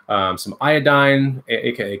omega-3, some iodine,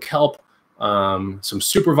 aka kelp, some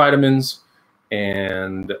super vitamins,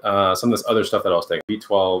 and some of this other stuff that I was taking,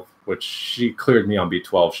 B12, which she cleared me on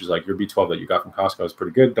B12. She's like, your B12 that you got from Costco is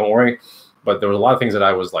pretty good, don't worry. But there was a lot of things that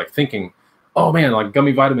I was like thinking, oh man, like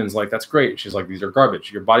gummy vitamins, like that's great. She's like, these are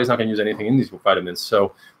garbage. Your body's not going to use anything in these vitamins.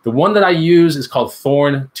 So the one that I use is called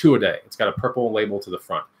Thorne 2 a day. It's got a purple label to the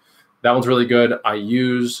front. That one's really good. I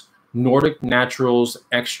use Nordic Naturals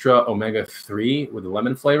Extra Omega-3 with a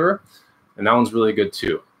lemon flavor, and that one's really good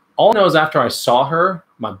too. All I know is after I saw her,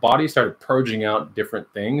 my body started purging out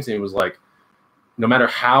different things, and it was like, no matter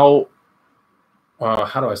how,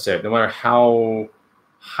 how do I say it? No matter how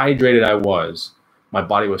hydrated I was, my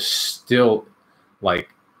body was still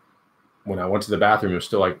like, when I went to the bathroom, it was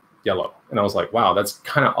still like yellow. And I was like, wow, that's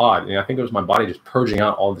kind of odd. And I think it was my body just purging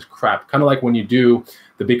out all this crap. Kind of like when you do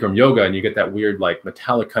the Bikram yoga and you get that weird, like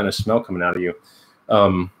metallic kind of smell coming out of you.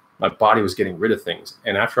 My body was getting rid of things.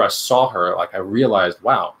 And after I saw her, like I realized,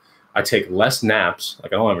 wow, I take less naps.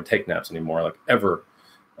 Like I don't ever take naps anymore, like ever.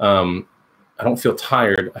 I don't feel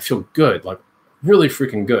tired. I feel good, like really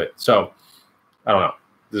freaking good. So I don't know.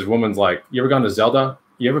 This woman's like, you ever gone to Zelda?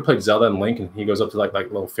 You ever played Zelda and Link, and he goes up to like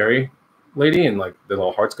little fairy lady, and like the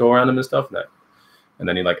little hearts go around him and stuff, and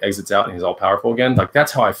then he like exits out and he's all powerful again. Like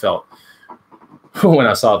that's how I felt when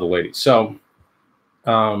I saw the lady. So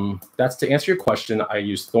that's to answer your question. I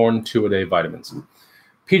use Thorne 2 a day vitamins.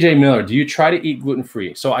 PJ Miller, do you try to eat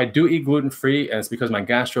gluten-free? So I do eat gluten-free, and it's because my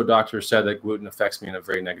gastro doctor said that gluten affects me in a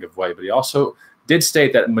very negative way. But he also did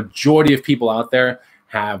state that a majority of people out there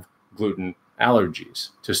have gluten allergies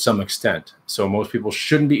to some extent. So most people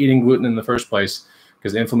shouldn't be eating gluten in the first place,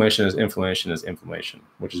 because inflammation is inflammation,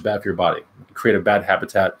 which is bad for your body. You can create a bad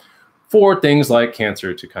habitat for things like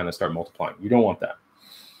cancer to kind of start multiplying. You don't want that.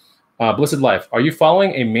 Blissed Life, are you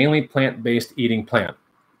following a mainly plant-based eating plan?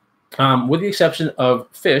 With the exception of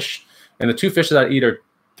fish, and the 2 fish that I eat are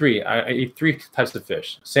 3. I eat 3 types of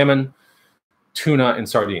fish: salmon, tuna, and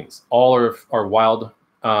sardines. All are wild.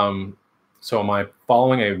 So am I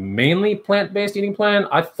following a mainly plant-based eating plan?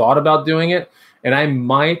 I thought about doing it, and I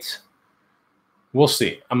might. We'll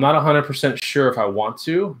see. I'm not 100% sure if I want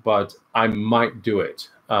to, but I might do it.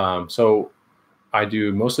 So I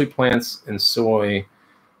do mostly plants and soy,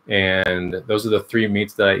 and those are the 3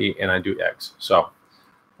 meats that I eat, and I do eggs. So,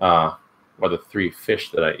 or the 3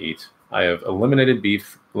 fish that I eat. I have eliminated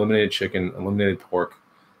beef, eliminated chicken, eliminated pork,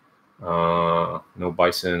 no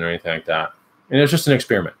bison or anything like that. And it was just an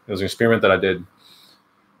experiment. It was an experiment that I did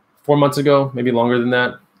 4 months ago, maybe longer than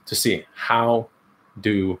that, to see how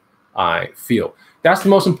do I feel. That's the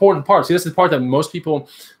most important part. See, this is the part that most people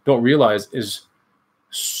don't realize is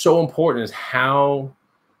so important, is how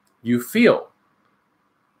you feel.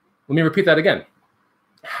 Let me repeat that again.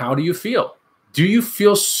 How do you feel? Do you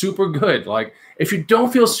feel super good? Like, if you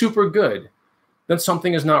don't feel super good, then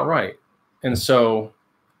something is not right. And so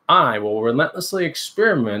I will relentlessly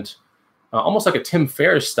experiment, almost like a Tim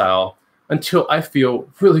Ferriss style, until I feel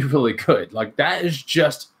really, really good. Like, that is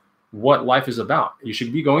just what life is about. You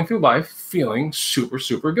should be going through life feeling super,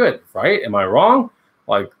 super good, right? Am I wrong?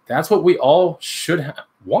 Like, that's what we all should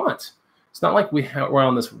want. It's not like we're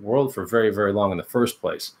on this world for very, very long in the first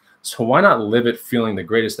place. So why not live it feeling the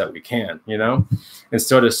greatest that we can, you know,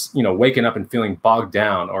 instead of, you know, waking up and feeling bogged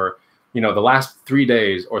down, or, you know, the last 3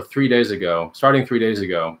 days or 3 days ago, starting 3 days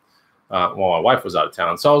ago, well, my wife was out of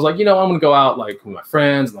town. So I was like, you know, I'm going to go out like with my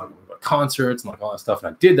friends, and like go to concerts and like all that stuff.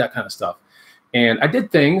 And I did that kind of stuff. And I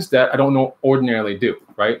did things that I don't ordinarily do,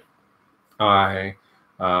 right? I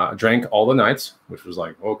drank all the nights, which was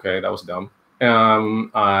like, okay, that was dumb.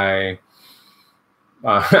 I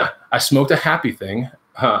smoked a happy thing.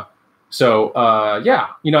 Yeah,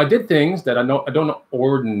 you know, I did things that I don't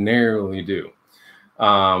ordinarily do.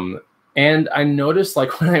 And I noticed,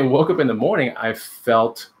 like, when I woke up in the morning, I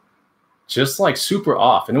felt just like super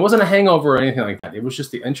off. And it wasn't a hangover or anything like that. It was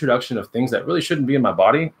just the introduction of things that really shouldn't be in my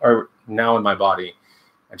body, or now in my body.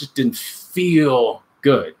 I just didn't feel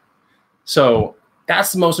good. So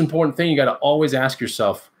that's the most important thing you got to always ask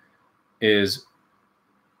yourself is,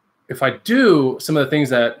 if I do some of the things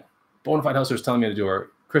that Bonafide Hustler is telling me to do,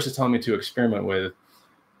 or Chris is telling me to experiment with,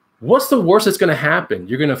 what's the worst that's going to happen?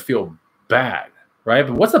 You're going to feel bad, right?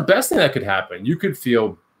 But what's the best thing that could happen? You could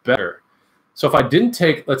feel better. So if I didn't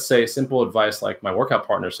take, let's say, simple advice like my workout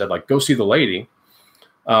partner said, like, go see the lady,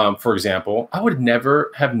 for example, I would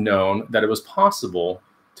never have known that it was possible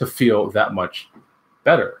to feel that much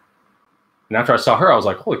better. And after I saw her, I was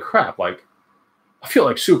like, holy crap, like, I feel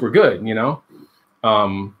like super good, you know?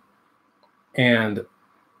 And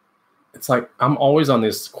it's like I'm always on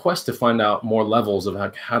this quest to find out more levels of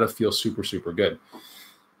how to feel super, super good.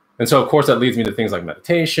 And so, of course, that leads me to things like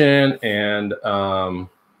meditation and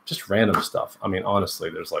just random stuff. I mean, honestly,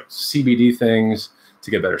 there's like CBD things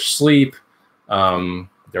to get better sleep.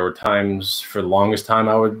 There were times, for the longest time,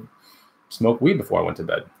 I would smoke weed before I went to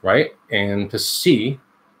bed, right? And to see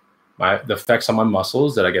the effects on my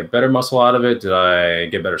muscles. Did I get better muscle out of it? Did I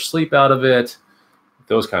get better sleep out of it?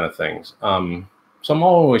 Those kind of things. So I'm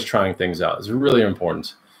always trying things out. It's really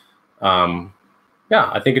important. Yeah,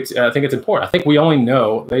 I think it's important. I think we only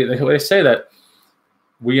know, they say that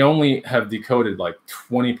we only have decoded like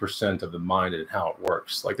 20% of the mind and how it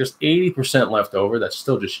works. Like, there's 80% left over that's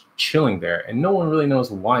still just chilling there, and no one really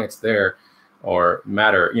knows why it's there, or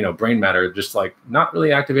matter, you know, brain matter, just like not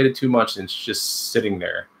really activated too much, and it's just sitting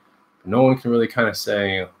there. No one can really kind of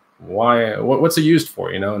say why, what's it used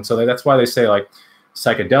for, you know? And so that's why they say, like,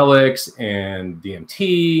 psychedelics and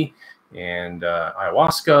DMT and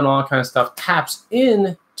ayahuasca and all that kind of stuff taps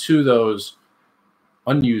into those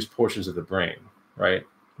unused portions of the brain, right?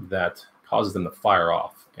 That causes them to fire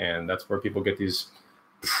off. And that's where people get these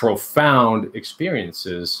profound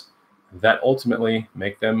experiences that ultimately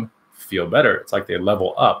make them feel better. It's like they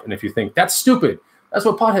level up. And if you think that's stupid, that's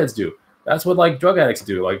what potheads do, that's what like drug addicts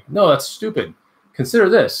do, like, no, that's stupid. Consider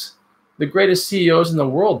this. The greatest CEOs in the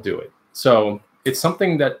world do it. So it's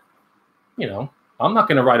something that, you know, I'm not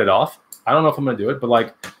going to write it off. I don't know if I'm going to do it, but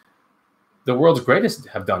like, the world's greatest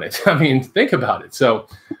have done it. I mean, think about it. So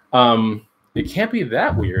it can't be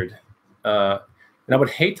that weird. And I would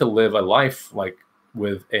hate to live a life like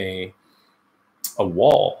with a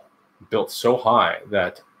wall built so high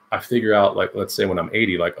that I figure out, like, let's say when I'm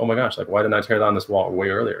 80, like, oh my gosh, like, why didn't I tear down this wall way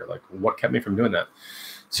earlier? Like, what kept me from doing that?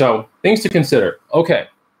 So things to consider. Okay.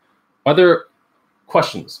 Other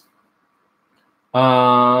questions?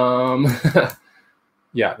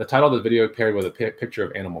 Yeah, the title of the video paired with a picture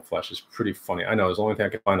of animal flesh is pretty funny. I know, it's the only thing I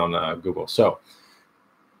can find on Google. So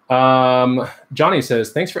Johnny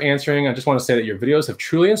says, thanks for answering. I just want to say that your videos have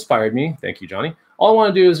truly inspired me. Thank you, Johnny. All I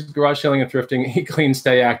want to do is garage selling and thrifting, eat clean,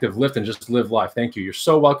 stay active, lift, and just live life. Thank you. You're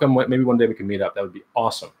so welcome. Maybe one day we can meet up. That would be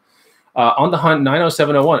awesome. On the Hunt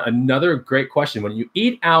 90701, another great question. When you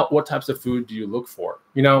eat out, what types of food do you look for?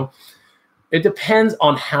 You know, It depends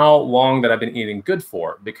on how long that I've been eating good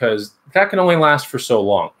for, because that can only last for so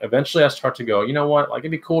long. Eventually I start to go, you know what, like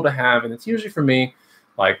it'd be cool to have, and it's usually for me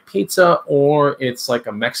like pizza, or it's like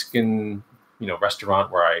a Mexican, you know,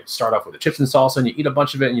 restaurant where I start off with the chips and salsa and you eat a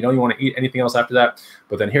bunch of it and you don't even want to eat anything else after that.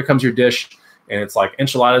 But then here comes your dish and it's like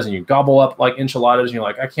enchiladas, and you gobble up like enchiladas and you're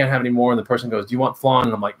like, I can't have any more. And the person goes, do you want flan?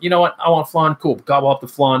 And I'm like, you know what? I want flan. Cool. Gobble up the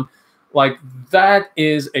flan. Like that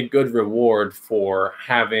is a good reward for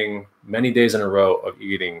having many days in a row of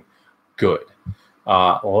eating good.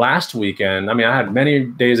 Last weekend, I mean, I had many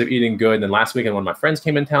days of eating good. And then last weekend, when my friends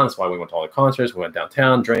came in town, that's why we went to all the concerts. We went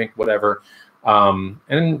downtown, drank, whatever.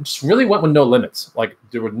 And just really went with no limits. Like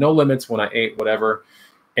there were no limits when I ate whatever.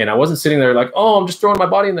 And I wasn't sitting there like, oh, I'm just throwing my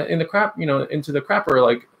body in the crap, you know, into the crapper.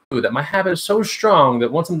 Like that my habit is so strong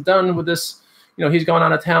that once I'm done with this, you know, he's gone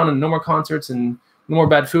out of town and no more concerts and no more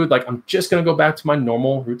bad food. Like I'm just going to go back to my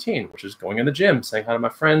normal routine, which is going in the gym, saying hi to my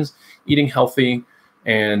friends, eating healthy,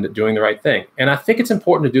 and doing the right thing. And I think it's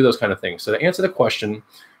important to do those kind of things. So to answer the question,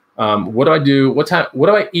 what do I do? What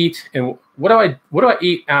do I eat? And what do I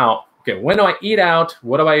eat out? Okay, when do I eat out?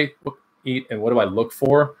 What do I eat? And what do I look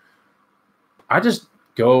for? I just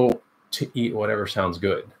go to eat whatever sounds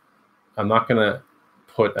good. I'm not going to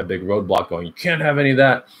put a big roadblock going, you can't have any of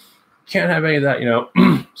that. Can't have any of that, you know?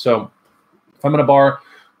 So if I'm in a bar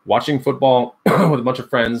watching football with a bunch of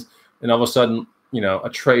friends and all of a sudden, you know, a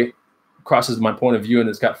tray crosses my point of view and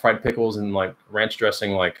it's got fried pickles and like ranch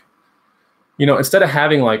dressing, like, you know, instead of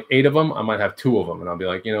having like 8 of them, I might have 2 of them. And I'll be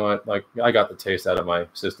like, you know what, like I got the taste out of my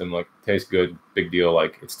system, like tastes good, big deal.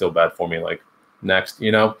 Like it's still bad for me. Like next,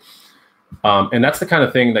 you know? And that's the kind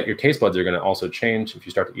of thing that your taste buds are going to also change. If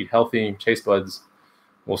you start to eat healthy, your taste buds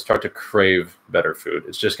will start to crave better food.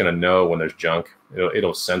 It's just going to know when there's junk.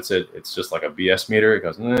 It'll sense it. It's just like a BS meter. It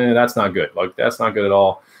goes, that's not good. Like that's not good at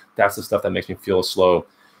all. That's the stuff that makes me feel slow.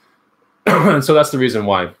 And so that's the reason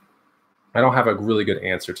why I don't have a really good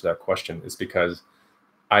answer to that question, is because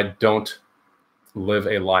I don't live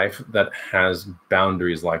a life that has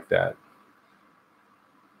boundaries like that.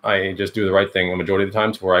 I just do the right thing a majority of the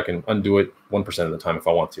times, where I can undo it 1% of the time if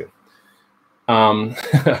I want to.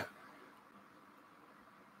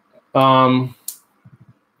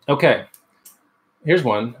 Okay, here's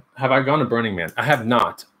one. Have I gone to Burning Man? I have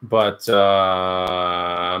not, but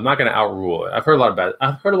I'm not going to outrule it. I've heard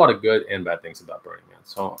a lot of good and bad things about Burning Man.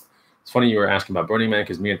 So it's funny you were asking about Burning Man,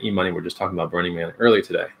 because me and E-Money were just talking about Burning Man earlier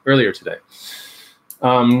today.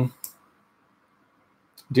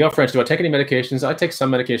 DL French, do I take any medications? I take some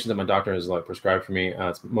medications that my doctor has like prescribed for me.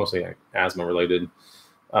 It's mostly asthma related.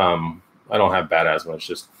 I don't have bad asthma. It's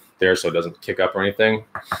just there so it doesn't kick up or anything.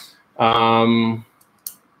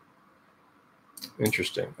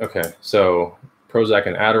 Interesting. Okay, so Prozac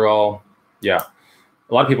and Adderall. Yeah,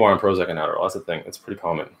 a lot of people are on Prozac and Adderall. That's the thing. It's pretty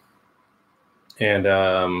common.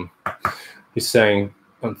 And he's saying,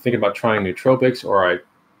 I'm thinking about trying nootropics, or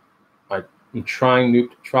I'm trying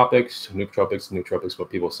nootropics, what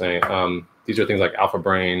people say. These are things like Alpha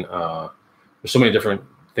Brain. There's so many different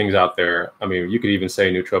things out there. I mean, you could even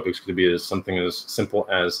say nootropics could be something as simple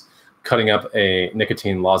as cutting up a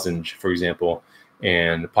nicotine lozenge, for example,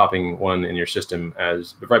 and popping one in your system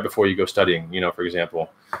right before you go studying, you know, for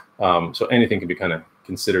example. So anything can be kind of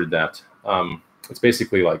considered that. It's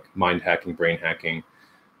basically like mind hacking, brain hacking.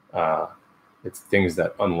 It's things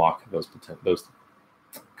that unlock those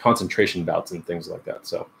concentration bouts and things like that.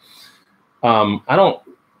 So I don't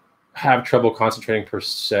have trouble concentrating per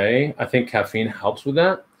se. I think caffeine helps with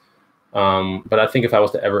that. But I think if I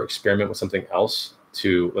was to ever experiment with something else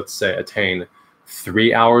to, let's say, attain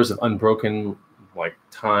 3 hours of unbroken like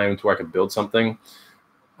time to where I could build something,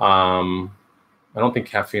 I don't think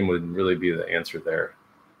caffeine would really be the answer there.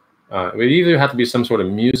 It would either have to be some sort of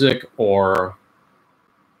music or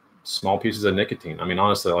small pieces of nicotine. I mean,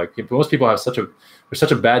 honestly, like most people have there's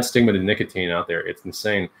such a bad stigma to nicotine out there. It's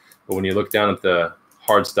insane. But when you look down at the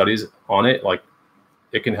hard studies on it, like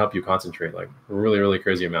it can help you concentrate like really, really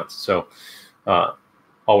crazy amounts. So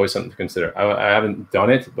always something to consider. I haven't done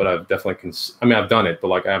it, but I've definitely, I've done it, but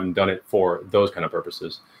like I haven't done it for those kind of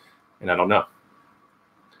purposes. And I don't know.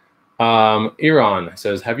 Iran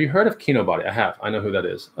says, have you heard of Kino Body? I have. I know who that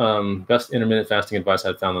is. Best intermittent fasting advice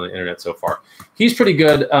I've found on the internet so far. He's pretty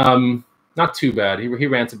good. Not too bad. He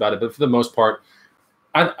rants about it, but for the most part,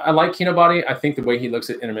 I like Kino Body. I think the way he looks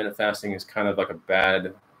at intermittent fasting is kind of like a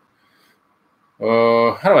bad,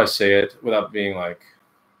 how do I say it without being like,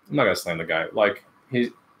 I'm not going to slam the guy. Like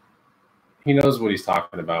he knows what he's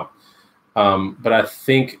talking about. But I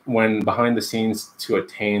think when behind the scenes to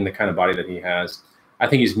attain the kind of body that he has, I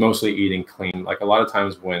think he's mostly eating clean. Like a lot of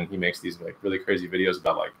times when he makes these like really crazy videos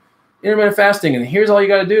about like intermittent fasting, and here's all you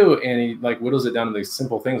got to do. And he like whittles it down to these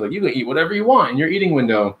simple things like you can eat whatever you want in your eating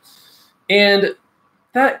window. And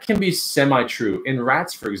that can be semi-true. In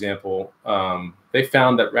rats, for example, they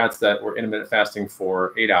found that rats that were intermittent fasting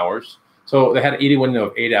for 8 hours, so they had an eating window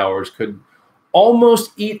of 8 hours, could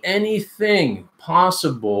almost eat anything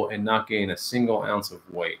possible and not gain a single ounce of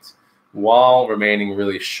weight while remaining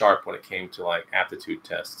really sharp when it came to like aptitude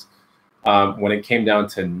tests. When it came down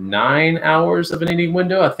to 9 hours of an eating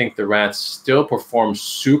window, I think the rats still performed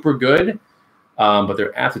super good, but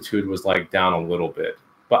their aptitude was like down a little bit.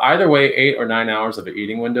 But either way, 8 or 9 hours of an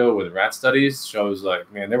eating window with rat studies shows like,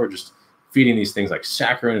 man, they were just feeding these things like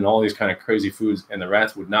saccharin and all these kind of crazy foods, and the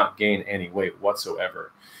rats would not gain any weight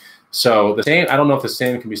whatsoever. So the same, I don't know if the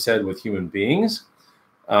same can be said with human beings,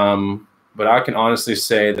 but I can honestly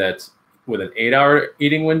say that with an 8-hour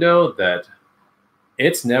eating window, that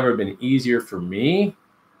it's never been easier for me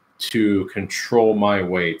to control my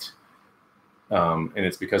weight, and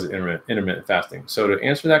it's because of intermittent fasting. So to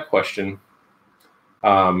answer that question,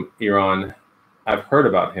 Iran, I've heard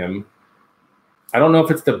about him. I don't know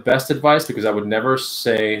if it's the best advice, because I would never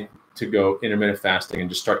say to go intermittent fasting and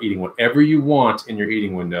just start eating whatever you want in your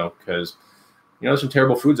eating window, because you know there's some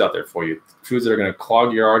terrible foods out there for you, foods that are going to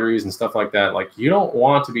clog your arteries and stuff like that. Like, you don't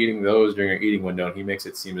want to be eating those during your eating window, and he makes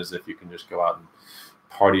it seem as if you can just go out and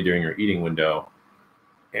party during your eating window,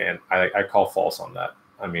 and I call false on that.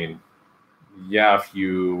 I mean, yeah, if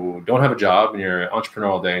you don't have a job and you're an entrepreneur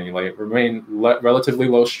all day and you like remain relatively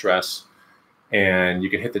low stress, and you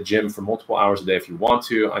can hit the gym for multiple hours a day if you want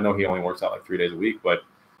to. I know he only works out like 3 days a week, but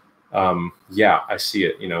yeah, I see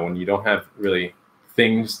it. You know, when you don't have really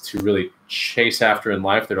things to really chase after in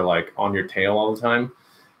life that are like on your tail all the time,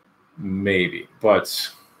 maybe, but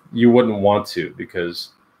you wouldn't want to,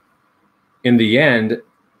 because in the end,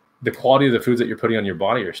 the quality of the foods that you're putting on your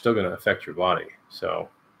body are still going to affect your body. So,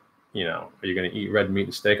 you know, are you going to eat red meat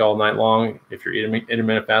and steak all night long if you're eating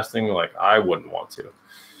intermittent fasting? Like, I wouldn't want to.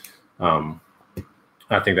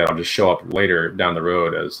 I think that'll just show up later down the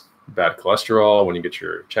road as bad cholesterol. When you get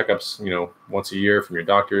your checkups, you know, once a year from your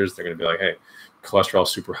doctors, they're going to be like, hey,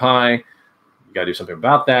 cholesterol's super high. You got to do something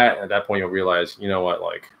about that. And at that point, you'll realize, you know what,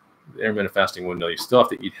 like the intermittent fasting window, you still have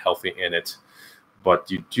to eat healthy in it,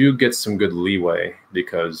 but you do get some good leeway,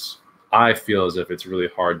 because I feel as if it's really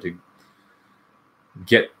hard to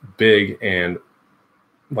get big and,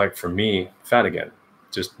 like for me, fat again.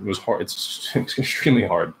 Just it was hard. It's extremely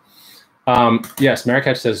hard. Yes,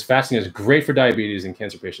 Marrakech says fasting is great for diabetes and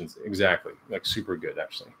cancer patients. Exactly, like super good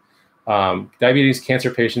actually. Diabetes,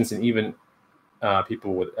 cancer patients, and even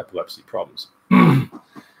people with epilepsy problems.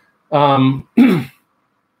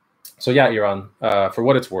 So yeah, Iran, for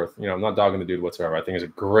what it's worth, you know, I'm not dogging the dude whatsoever. I think it's a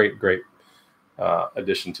great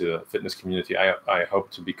addition to the fitness community. I hope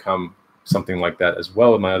to become something like that as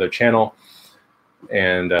well with my other channel.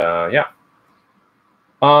 And yeah.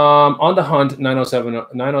 On the hunt,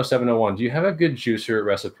 90701. Do you have a good juicer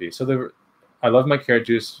recipe? So I love my carrot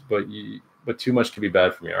juice, but too much can be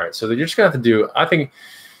bad for me. All right, so you're just gonna have to do. I think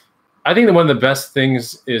that one of the best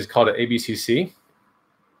things is called an ABCC.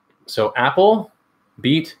 So apple,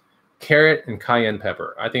 beet, carrot, and cayenne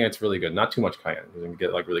pepper. I think it's really good. Not too much cayenne. You can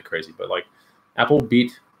get like really crazy, but like apple,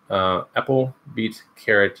 beet,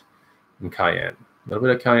 carrot, and cayenne. A little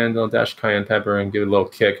bit of cayenne, a little dash of cayenne pepper, and give it a little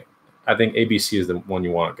kick. I think ABC is the one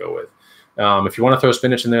you want to go with. If you want to throw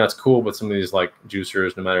spinach in there, that's cool. But some of these like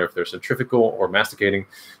juicers, no matter if they're centrifugal or masticating,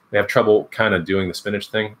 they have trouble kind of doing the spinach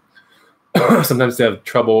thing. Sometimes they have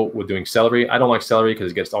trouble with doing celery. I don't like celery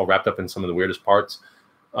because it gets all wrapped up in some of the weirdest parts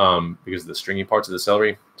because of the stringy parts of the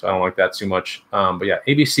celery. So I don't like that too much. But yeah,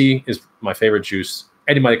 ABC is my favorite juice.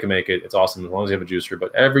 Anybody can make it. It's awesome as long as you have a juicer.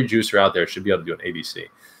 But every juicer out there should be able to do an ABC,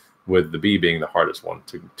 with the B being the hardest one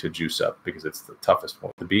to juice up because it's the toughest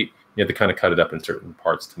one. The beet, you have to kind of cut it up in certain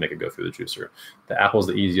parts to make it go through the juicer. The apple's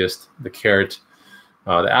the easiest. The carrot,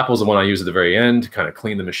 the apple's the one I use at the very end to kind of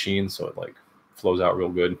clean the machine so it like flows out real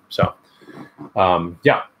good. So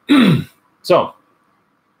yeah. So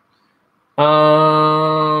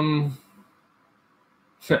all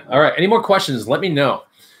right, any more questions, let me know.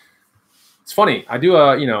 It's funny, I do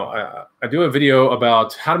a I do a video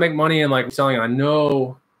about how to make money and like selling. I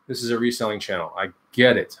know this is a reselling channel. I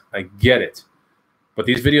get it. But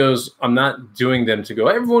these videos, I'm not doing them to go,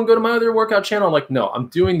 everyone go to my other workout channel. I'm like, no, I'm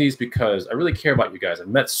doing these because I really care about you guys. I've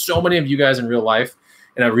met so many of you guys in real life,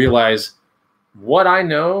 and I realize what I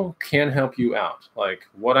know can help you out. Like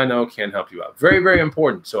what I know can help you out. Very, very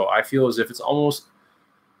important. So I feel as if it's almost,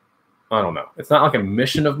 I don't know. It's not like a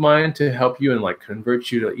mission of mine to help you and like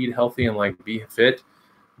convert you to eat healthy and like be fit,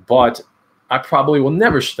 but I probably will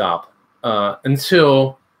never stop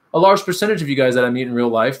until a large percentage of you guys that I meet in real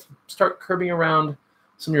life start curbing around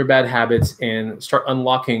some of your bad habits and start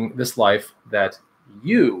unlocking this life that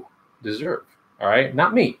you deserve. All right,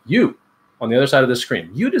 not me, you on the other side of the screen.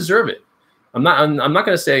 You deserve it. I'm not going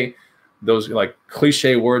to say those like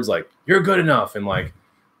cliche words like you're good enough and like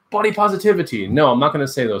body positivity. No, I'm not going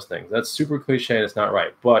to say those things. That's super cliche and it's not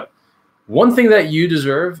right. But one thing that you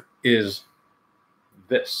deserve is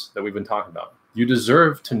this that we've been talking about. You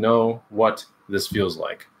deserve to know what this feels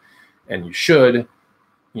like. And you should,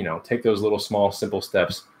 you know, take those little small, simple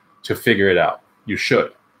steps to figure it out. You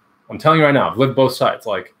should. I'm telling you right now, I've lived both sides.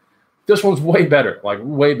 Like, this one's way better, like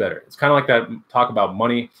way better. It's kind of like that talk about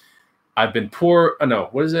money. I've been poor. No,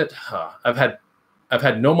 what is it? I've had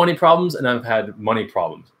no money problems and I've had money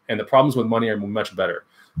problems. And the problems with money are much better.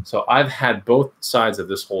 So I've had both sides of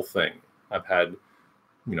this whole thing. I've had,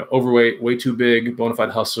 you know, overweight, way too big, bona fide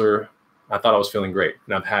hustler. I thought I was feeling great.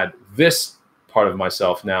 And I've had this part of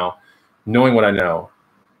myself now, knowing what I know,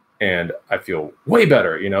 and I feel way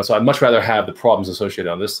better, you know? So I'd much rather have the problems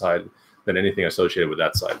associated on this side than anything associated with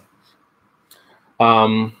that side.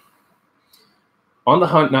 On the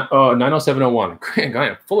hunt, 90701.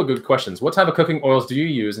 Great, full of good questions. What type of cooking oils do you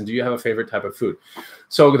use, and do you have a favorite type of food?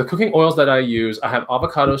 So the cooking oils that I use, I have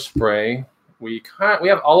avocado spray. We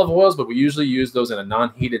have olive oils, but we usually use those in a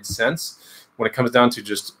non-heated sense. When it comes down to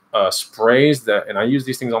just sprays, and I use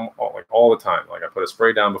these things all the time. Like I put a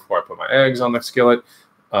spray down before I put my eggs on the skillet,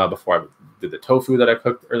 before I did the tofu that I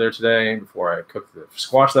cooked earlier today, before I cooked the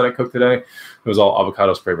squash that I cooked today. It was all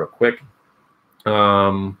avocado spray real quick.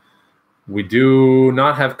 We do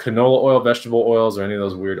not have canola oil, vegetable oils, or any of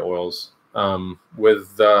those weird oils.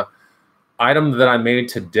 With the item that I made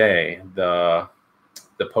today, the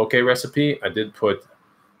poke recipe, I did put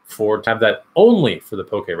have that only for the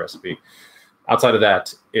poke recipe. Outside of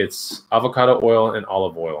that, it's avocado oil and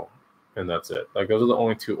olive oil, and that's it. Like those are the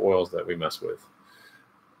only two oils that we mess with.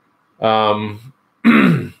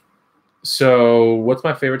 So what's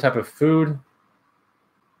my favorite type of food?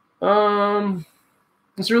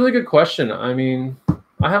 It's a really good question. I mean,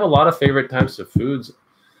 I have a lot of favorite types of foods.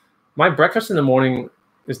 My breakfast in the morning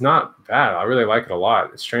is not bad. I really like it a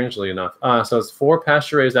lot, strangely enough. So it's 4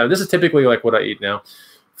 pasture-raised eggs. This is typically like what I eat now.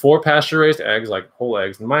 4 pasture-raised eggs, like whole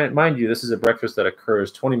eggs. And mind you, this is a breakfast that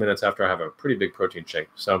occurs 20 minutes after I have a pretty big protein shake.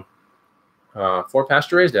 So 4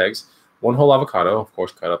 pasture-raised eggs, 1 whole avocado, of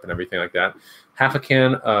course, cut up and everything like that. Half a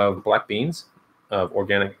can of black beans, of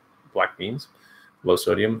organic black beans, low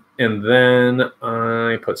sodium. And then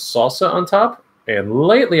I put salsa on top. And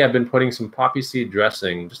lately I've been putting some poppy seed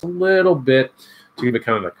dressing, just a little bit to give it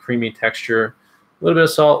kind of a creamy texture. A little bit of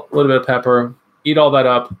salt, a little bit of pepper. Eat all that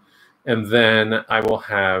up. And then I will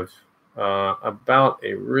have about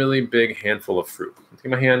a really big handful of fruit.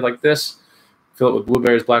 Take my hand like this, fill it with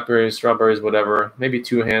blueberries, blackberries, strawberries, whatever. Maybe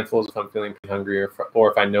 2 handfuls if I'm feeling pretty hungry,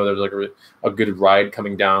 or if I know there's like a good ride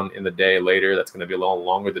coming down in the day later that's going to be a little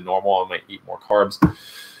longer than normal. I might eat more carbs.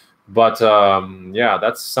 But yeah,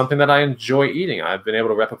 that's something that I enjoy eating. I've been able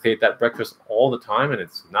to replicate that breakfast all the time, and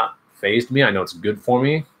it's not phased me. I know it's good for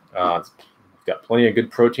me. It's got plenty of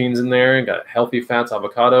good proteins in there. Got healthy fats,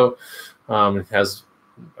 avocado. It has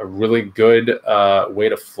a really good way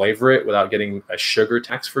to flavor it without getting a sugar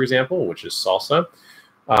tax, for example, which is salsa.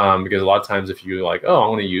 Because a lot of times if you like, oh, I'm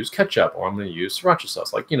going to use ketchup or I'm going to use sriracha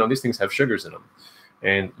sauce, like, you know, these things have sugars in them.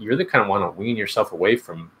 And you really kind of want to wean yourself away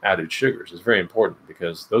from added sugars. It's very important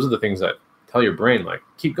because those are the things that tell your brain, like,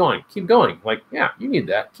 keep going, keep going. Like, yeah, you need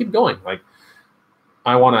that. Keep going. Like,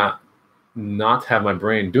 I want to not have my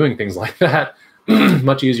brain doing things like that.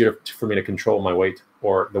 Much easier for me to control my weight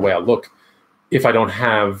or the way I look if I don't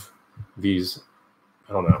have these,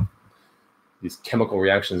 I don't know, these chemical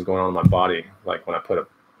reactions going on in my body. Like when I put a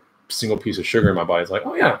single piece of sugar in my body, it's like,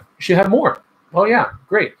 oh yeah, you should have more. Oh yeah,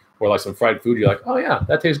 great. Or like some fried food, you're like, oh yeah,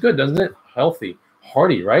 that tastes good, doesn't it? Healthy,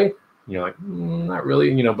 hearty, right? And you're like, not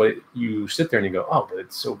really, you know, but you sit there and you go, oh, but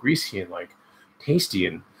it's so greasy and like tasty.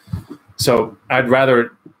 And so I'd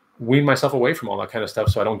rather wean myself away from all that kind of stuff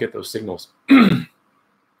so I don't get those signals.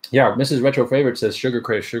 Yeah, Mrs. Retro Favorite says sugar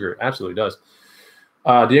craves sugar. Absolutely does.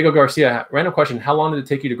 Diego Garcia, random question. How long did it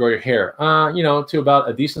take you to grow your hair? You know, to about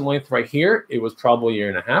a decent length right here. It was probably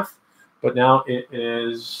 1.5 years, but now it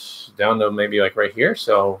is down to maybe like right here.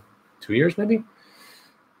 So 2 years maybe.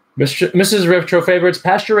 Mrs. Retro Favorites,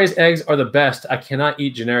 pasture-raised eggs are the best. I cannot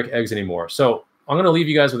eat generic eggs anymore. So I'm going to leave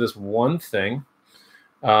you guys with this one thing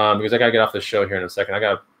because I got to get off the show here in a second. I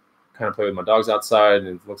got to kind of play with my dogs outside,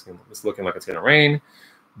 and it's looking like it's going to rain.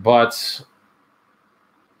 But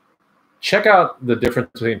check out the difference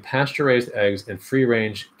between pasture-raised eggs and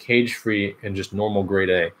free-range, cage-free, and just normal grade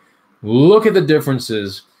A. Look at the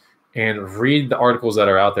differences and read the articles that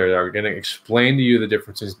are out there that are going to explain to you the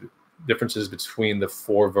differences between the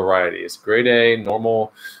 4 varieties: grade A,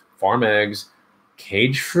 normal, farm eggs,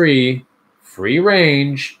 cage-free, free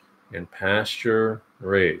range, and pasture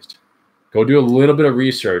raised. Go do a little bit of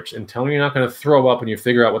research and tell me you're not going to throw up when you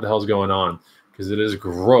figure out what the hell's going on, because it is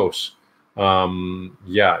gross.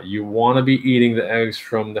 Yeah, you want to be eating the eggs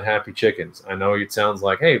from the happy chickens. I know it sounds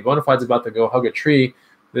like, hey, Bonafide's about to go hug a tree.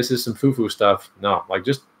 This is some foo-foo stuff. No, like,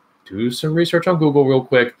 just do some research on Google real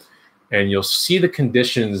quick, and you'll see the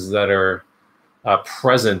conditions that are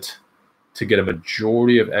present to get a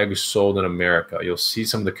majority of eggs sold in America. You'll see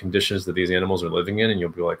some of the conditions that these animals are living in, and you'll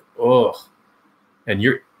be like, ugh. And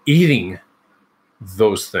you're eating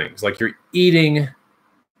those things. Like, you're eating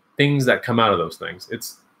things that come out of those things.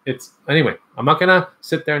 Anyway, I'm not gonna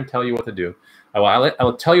sit there and tell you what to do. I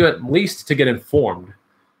will tell you at least to get informed,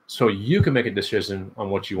 so you can make a decision on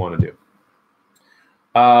what you want to do.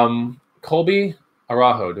 Colby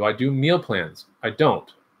Arajo, do I do meal plans? I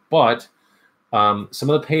don't, but some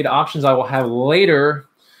of the paid options I will have later.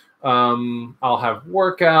 I'll have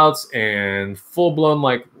workouts and full-blown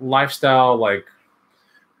like lifestyle. Like,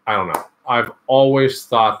 I don't know. I've always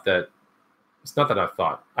thought that. It's not that I've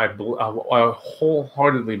thought. I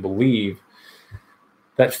wholeheartedly believe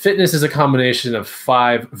that fitness is a combination of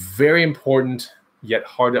 5 very important yet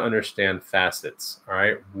hard to understand facets. All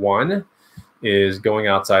right. 1 is going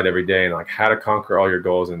outside every day and like how to conquer all your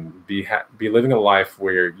goals and be living a life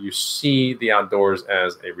where you see the outdoors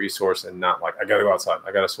as a resource and not like, I got to go outside.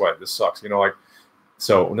 I got to sweat. This sucks. You know, like,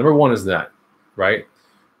 so number 1 is that, right?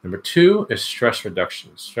 Number 2 is stress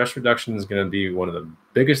reduction. Stress reduction is going to be one of the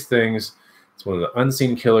biggest things. It's one of the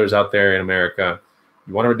unseen killers out there in America.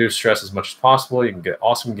 You want to reduce stress as much as possible. You can get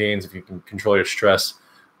awesome gains if you can control your stress.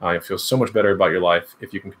 You'll feel so much better about your life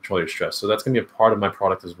if you can control your stress. So that's going to be a part of my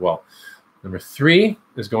product as well. Number 3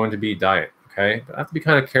 is going to be diet. Okay, but I have to be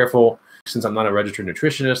kind of careful since I'm not a registered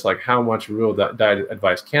nutritionist. Like, how much real diet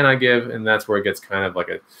advice can I give? And that's where it gets kind of like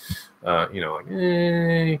a,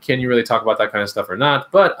 can you really talk about that kind of stuff or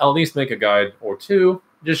not? But I'll at least make a guide or 2,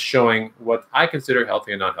 just showing what I consider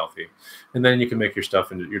healthy and not healthy. And then you can make your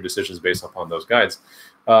stuff and your decisions based upon those guides.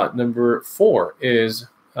 Number 4 is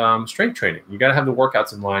strength training. You got to have the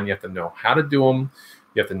workouts in line. You have to know how to do them.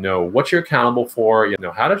 You have to know what you're accountable for. You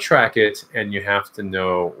know how to track it, and you have to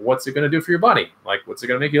know what's it going to do for your body. Like, what's it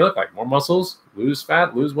going to make you look like? More muscles, lose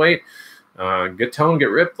fat, lose weight, get toned, get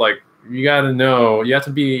ripped. Like, you got to know. You have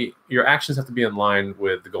to be. Your actions have to be in line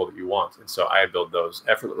with the goal that you want. And so I build those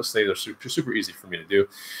effortlessly. They're super easy for me to do,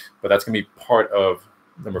 but that's going to be part of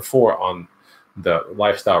number 4 on the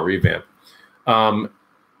lifestyle revamp. And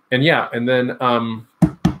then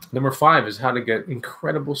number 5 is how to get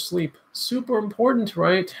incredible sleep. Super important,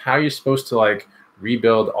 right? How you're supposed to like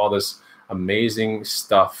rebuild all this amazing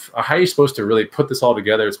stuff. How you're supposed to really put this all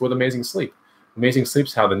together. It's with amazing sleep. Amazing sleep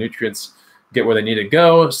is how the nutrients get where they need to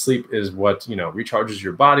go. Sleep is what, recharges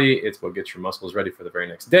your body. It's what gets your muscles ready for the very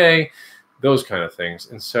next day. Those kind of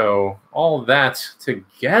things. And so all that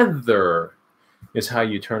together is how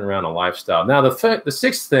you turn around a lifestyle. Now, the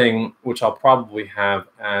 6th thing, which I'll probably have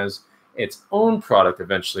as its own product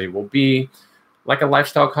eventually, will be like a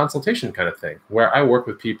lifestyle consultation kind of thing, where I work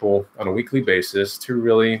with people on a weekly basis to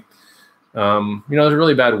really, there's a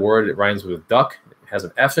really bad word. It rhymes with duck. It has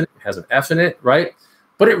an F in it, right?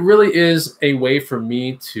 But it really is a way for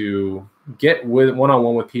me to get with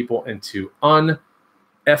one-on-one with people and to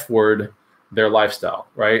un-F-word their lifestyle,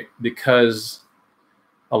 right? Because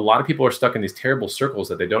a lot of people are stuck in these terrible circles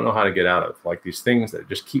that they don't know how to get out of, like these things that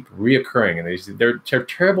just keep reoccurring. And they're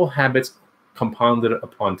terrible habits compounded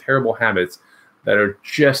upon terrible habits that are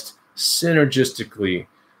just synergistically,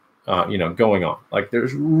 going on. Like,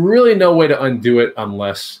 there's really no way to undo it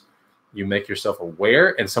unless you make yourself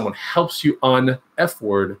aware and someone helps you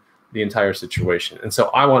un-F-word the entire situation. And so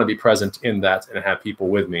I want to be present in that and have people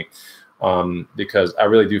with me, because I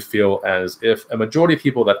really do feel as if a majority of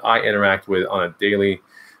people that I interact with on a daily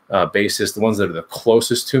basis, the ones that are the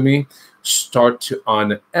closest to me, start to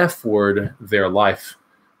un-F-word their life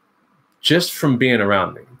just from being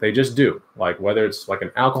around me. They just do. Like, whether it's like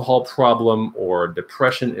an alcohol problem or a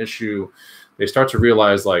depression issue, they start to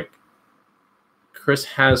realize, like, Chris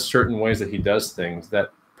has certain ways that he does things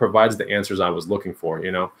that provides the answers I was looking for,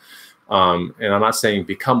 And I'm not saying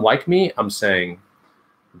become like me. I'm saying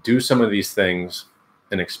do some of these things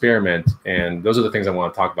and experiment. And those are the things I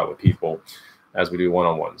want to talk about with people as we do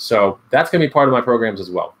one-on-one. So that's going to be part of my programs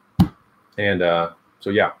as well. And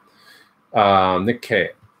Nick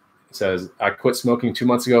K says, I quit smoking 2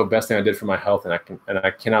 months ago. Best thing I did for my health. And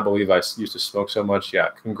I cannot believe I used to smoke so much. Yeah.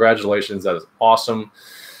 Congratulations. That is awesome.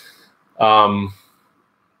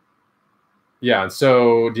 Yeah, and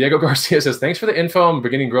so Diego Garcia says, thanks for the info. I'm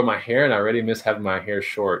beginning to grow my hair, and I already miss having my hair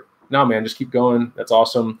short. No, man, just keep going. That's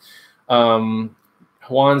awesome.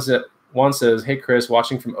 Juan says, hey, Chris,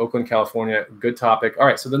 watching from Oakland, California. Good topic. All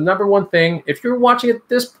right, so the number one thing, if you're watching at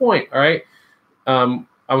this point, all right,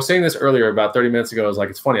 I was saying this earlier about 30 minutes ago. I was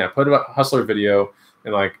like, it's funny. I put a Hustler video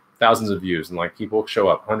and like thousands of views, and like people show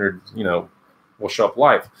up, hundreds, will show up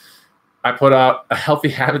live. I put out a healthy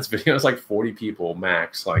habits video. It's like 40 people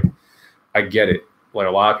max. Like, I get it. Like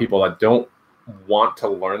a lot of people that don't want to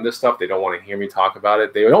learn this stuff, they don't want to hear me talk about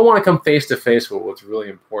it. They don't want to come face to face with what's really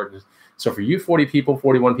important. So for you 40 people,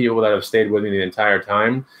 41 people that have stayed with me the entire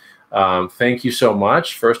time, thank you so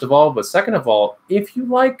much, first of all. But second of all, if you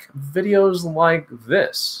like videos like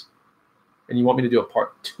this and you want me to do a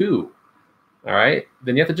part 2, all right,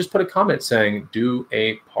 then you have to just put a comment saying, do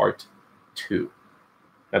a part 2.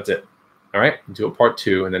 That's it. All right, do a part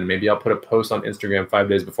 2, and then maybe I'll put a post on Instagram 5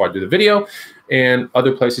 days before I do the video, and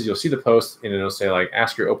other places you'll see the post, and it'll say like,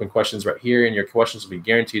 ask your open questions right here, and your questions will be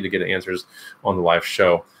guaranteed to get answers on the live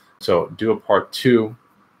show. So do a part 2,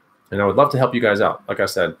 and I would love to help you guys out. Like I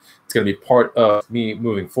said, it's going to be part of me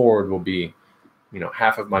moving forward. Will be,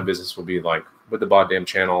 half of my business will be like with the Boddamn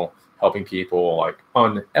channel, helping people like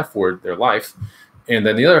on F-word their life, and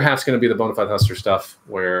then the other half's going to be the Bonafide Hustler stuff,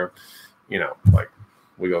 where like,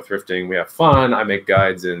 we go thrifting, we have fun, I make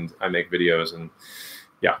guides and I make videos, and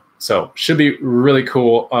yeah, so should be really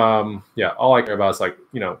cool. Yeah, all I care about is like,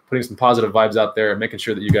 putting some positive vibes out there and making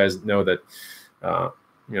sure that you guys know that,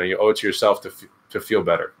 you owe it to yourself to feel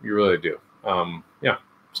better. You really do. Yeah,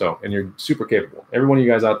 so, and you're super capable. Every one of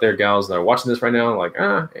you guys out there, gals that are watching this right now, like,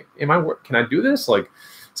 can I do this? Like,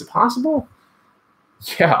 is it possible?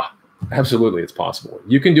 Yeah, absolutely, it's possible.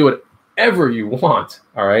 You can do it ever you want,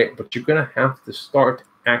 all right, but you're gonna have to start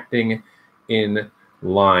acting in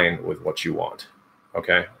line with what you want.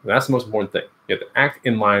 Okay, that's the most important thing. You have to act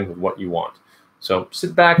in line with what you want. So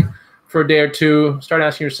sit back for a day or two, start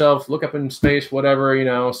asking yourself, look up in space, whatever,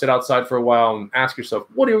 sit outside for a while and ask yourself,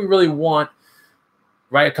 what do we really want?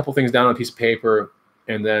 Write a couple things down on a piece of paper,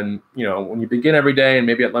 and then when you begin every day, and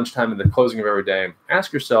maybe at lunchtime and the closing of every day,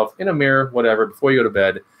 ask yourself in a mirror, whatever, before you go to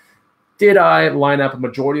bed, did I line up a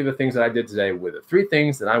majority of the things that I did today with the 3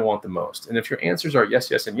 things that I want the most? And if your answers are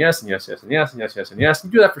yes, yes, and yes, and yes, yes, and yes, and yes, yes, and yes,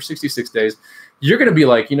 you do that for 66 days, you're going to be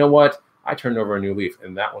like, you know what? I turned over a new leaf,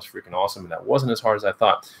 and that was freaking awesome, and that wasn't as hard as I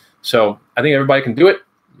thought. So I think everybody can do it.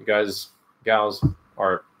 You guys, gals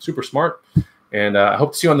are super smart, and I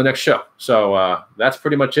hope to see you on the next show. So that's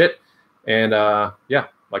pretty much it. And yeah,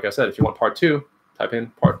 like I said, if you want part 2, type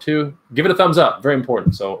in part 2. Give it a thumbs up. Very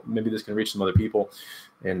important. So maybe this can reach some other people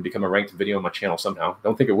and become a ranked video on my channel somehow.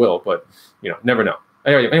 Don't think it will, but never know.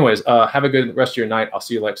 Anyways, have a good rest of your night. I'll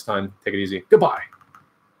see you next time. Take it easy. Goodbye.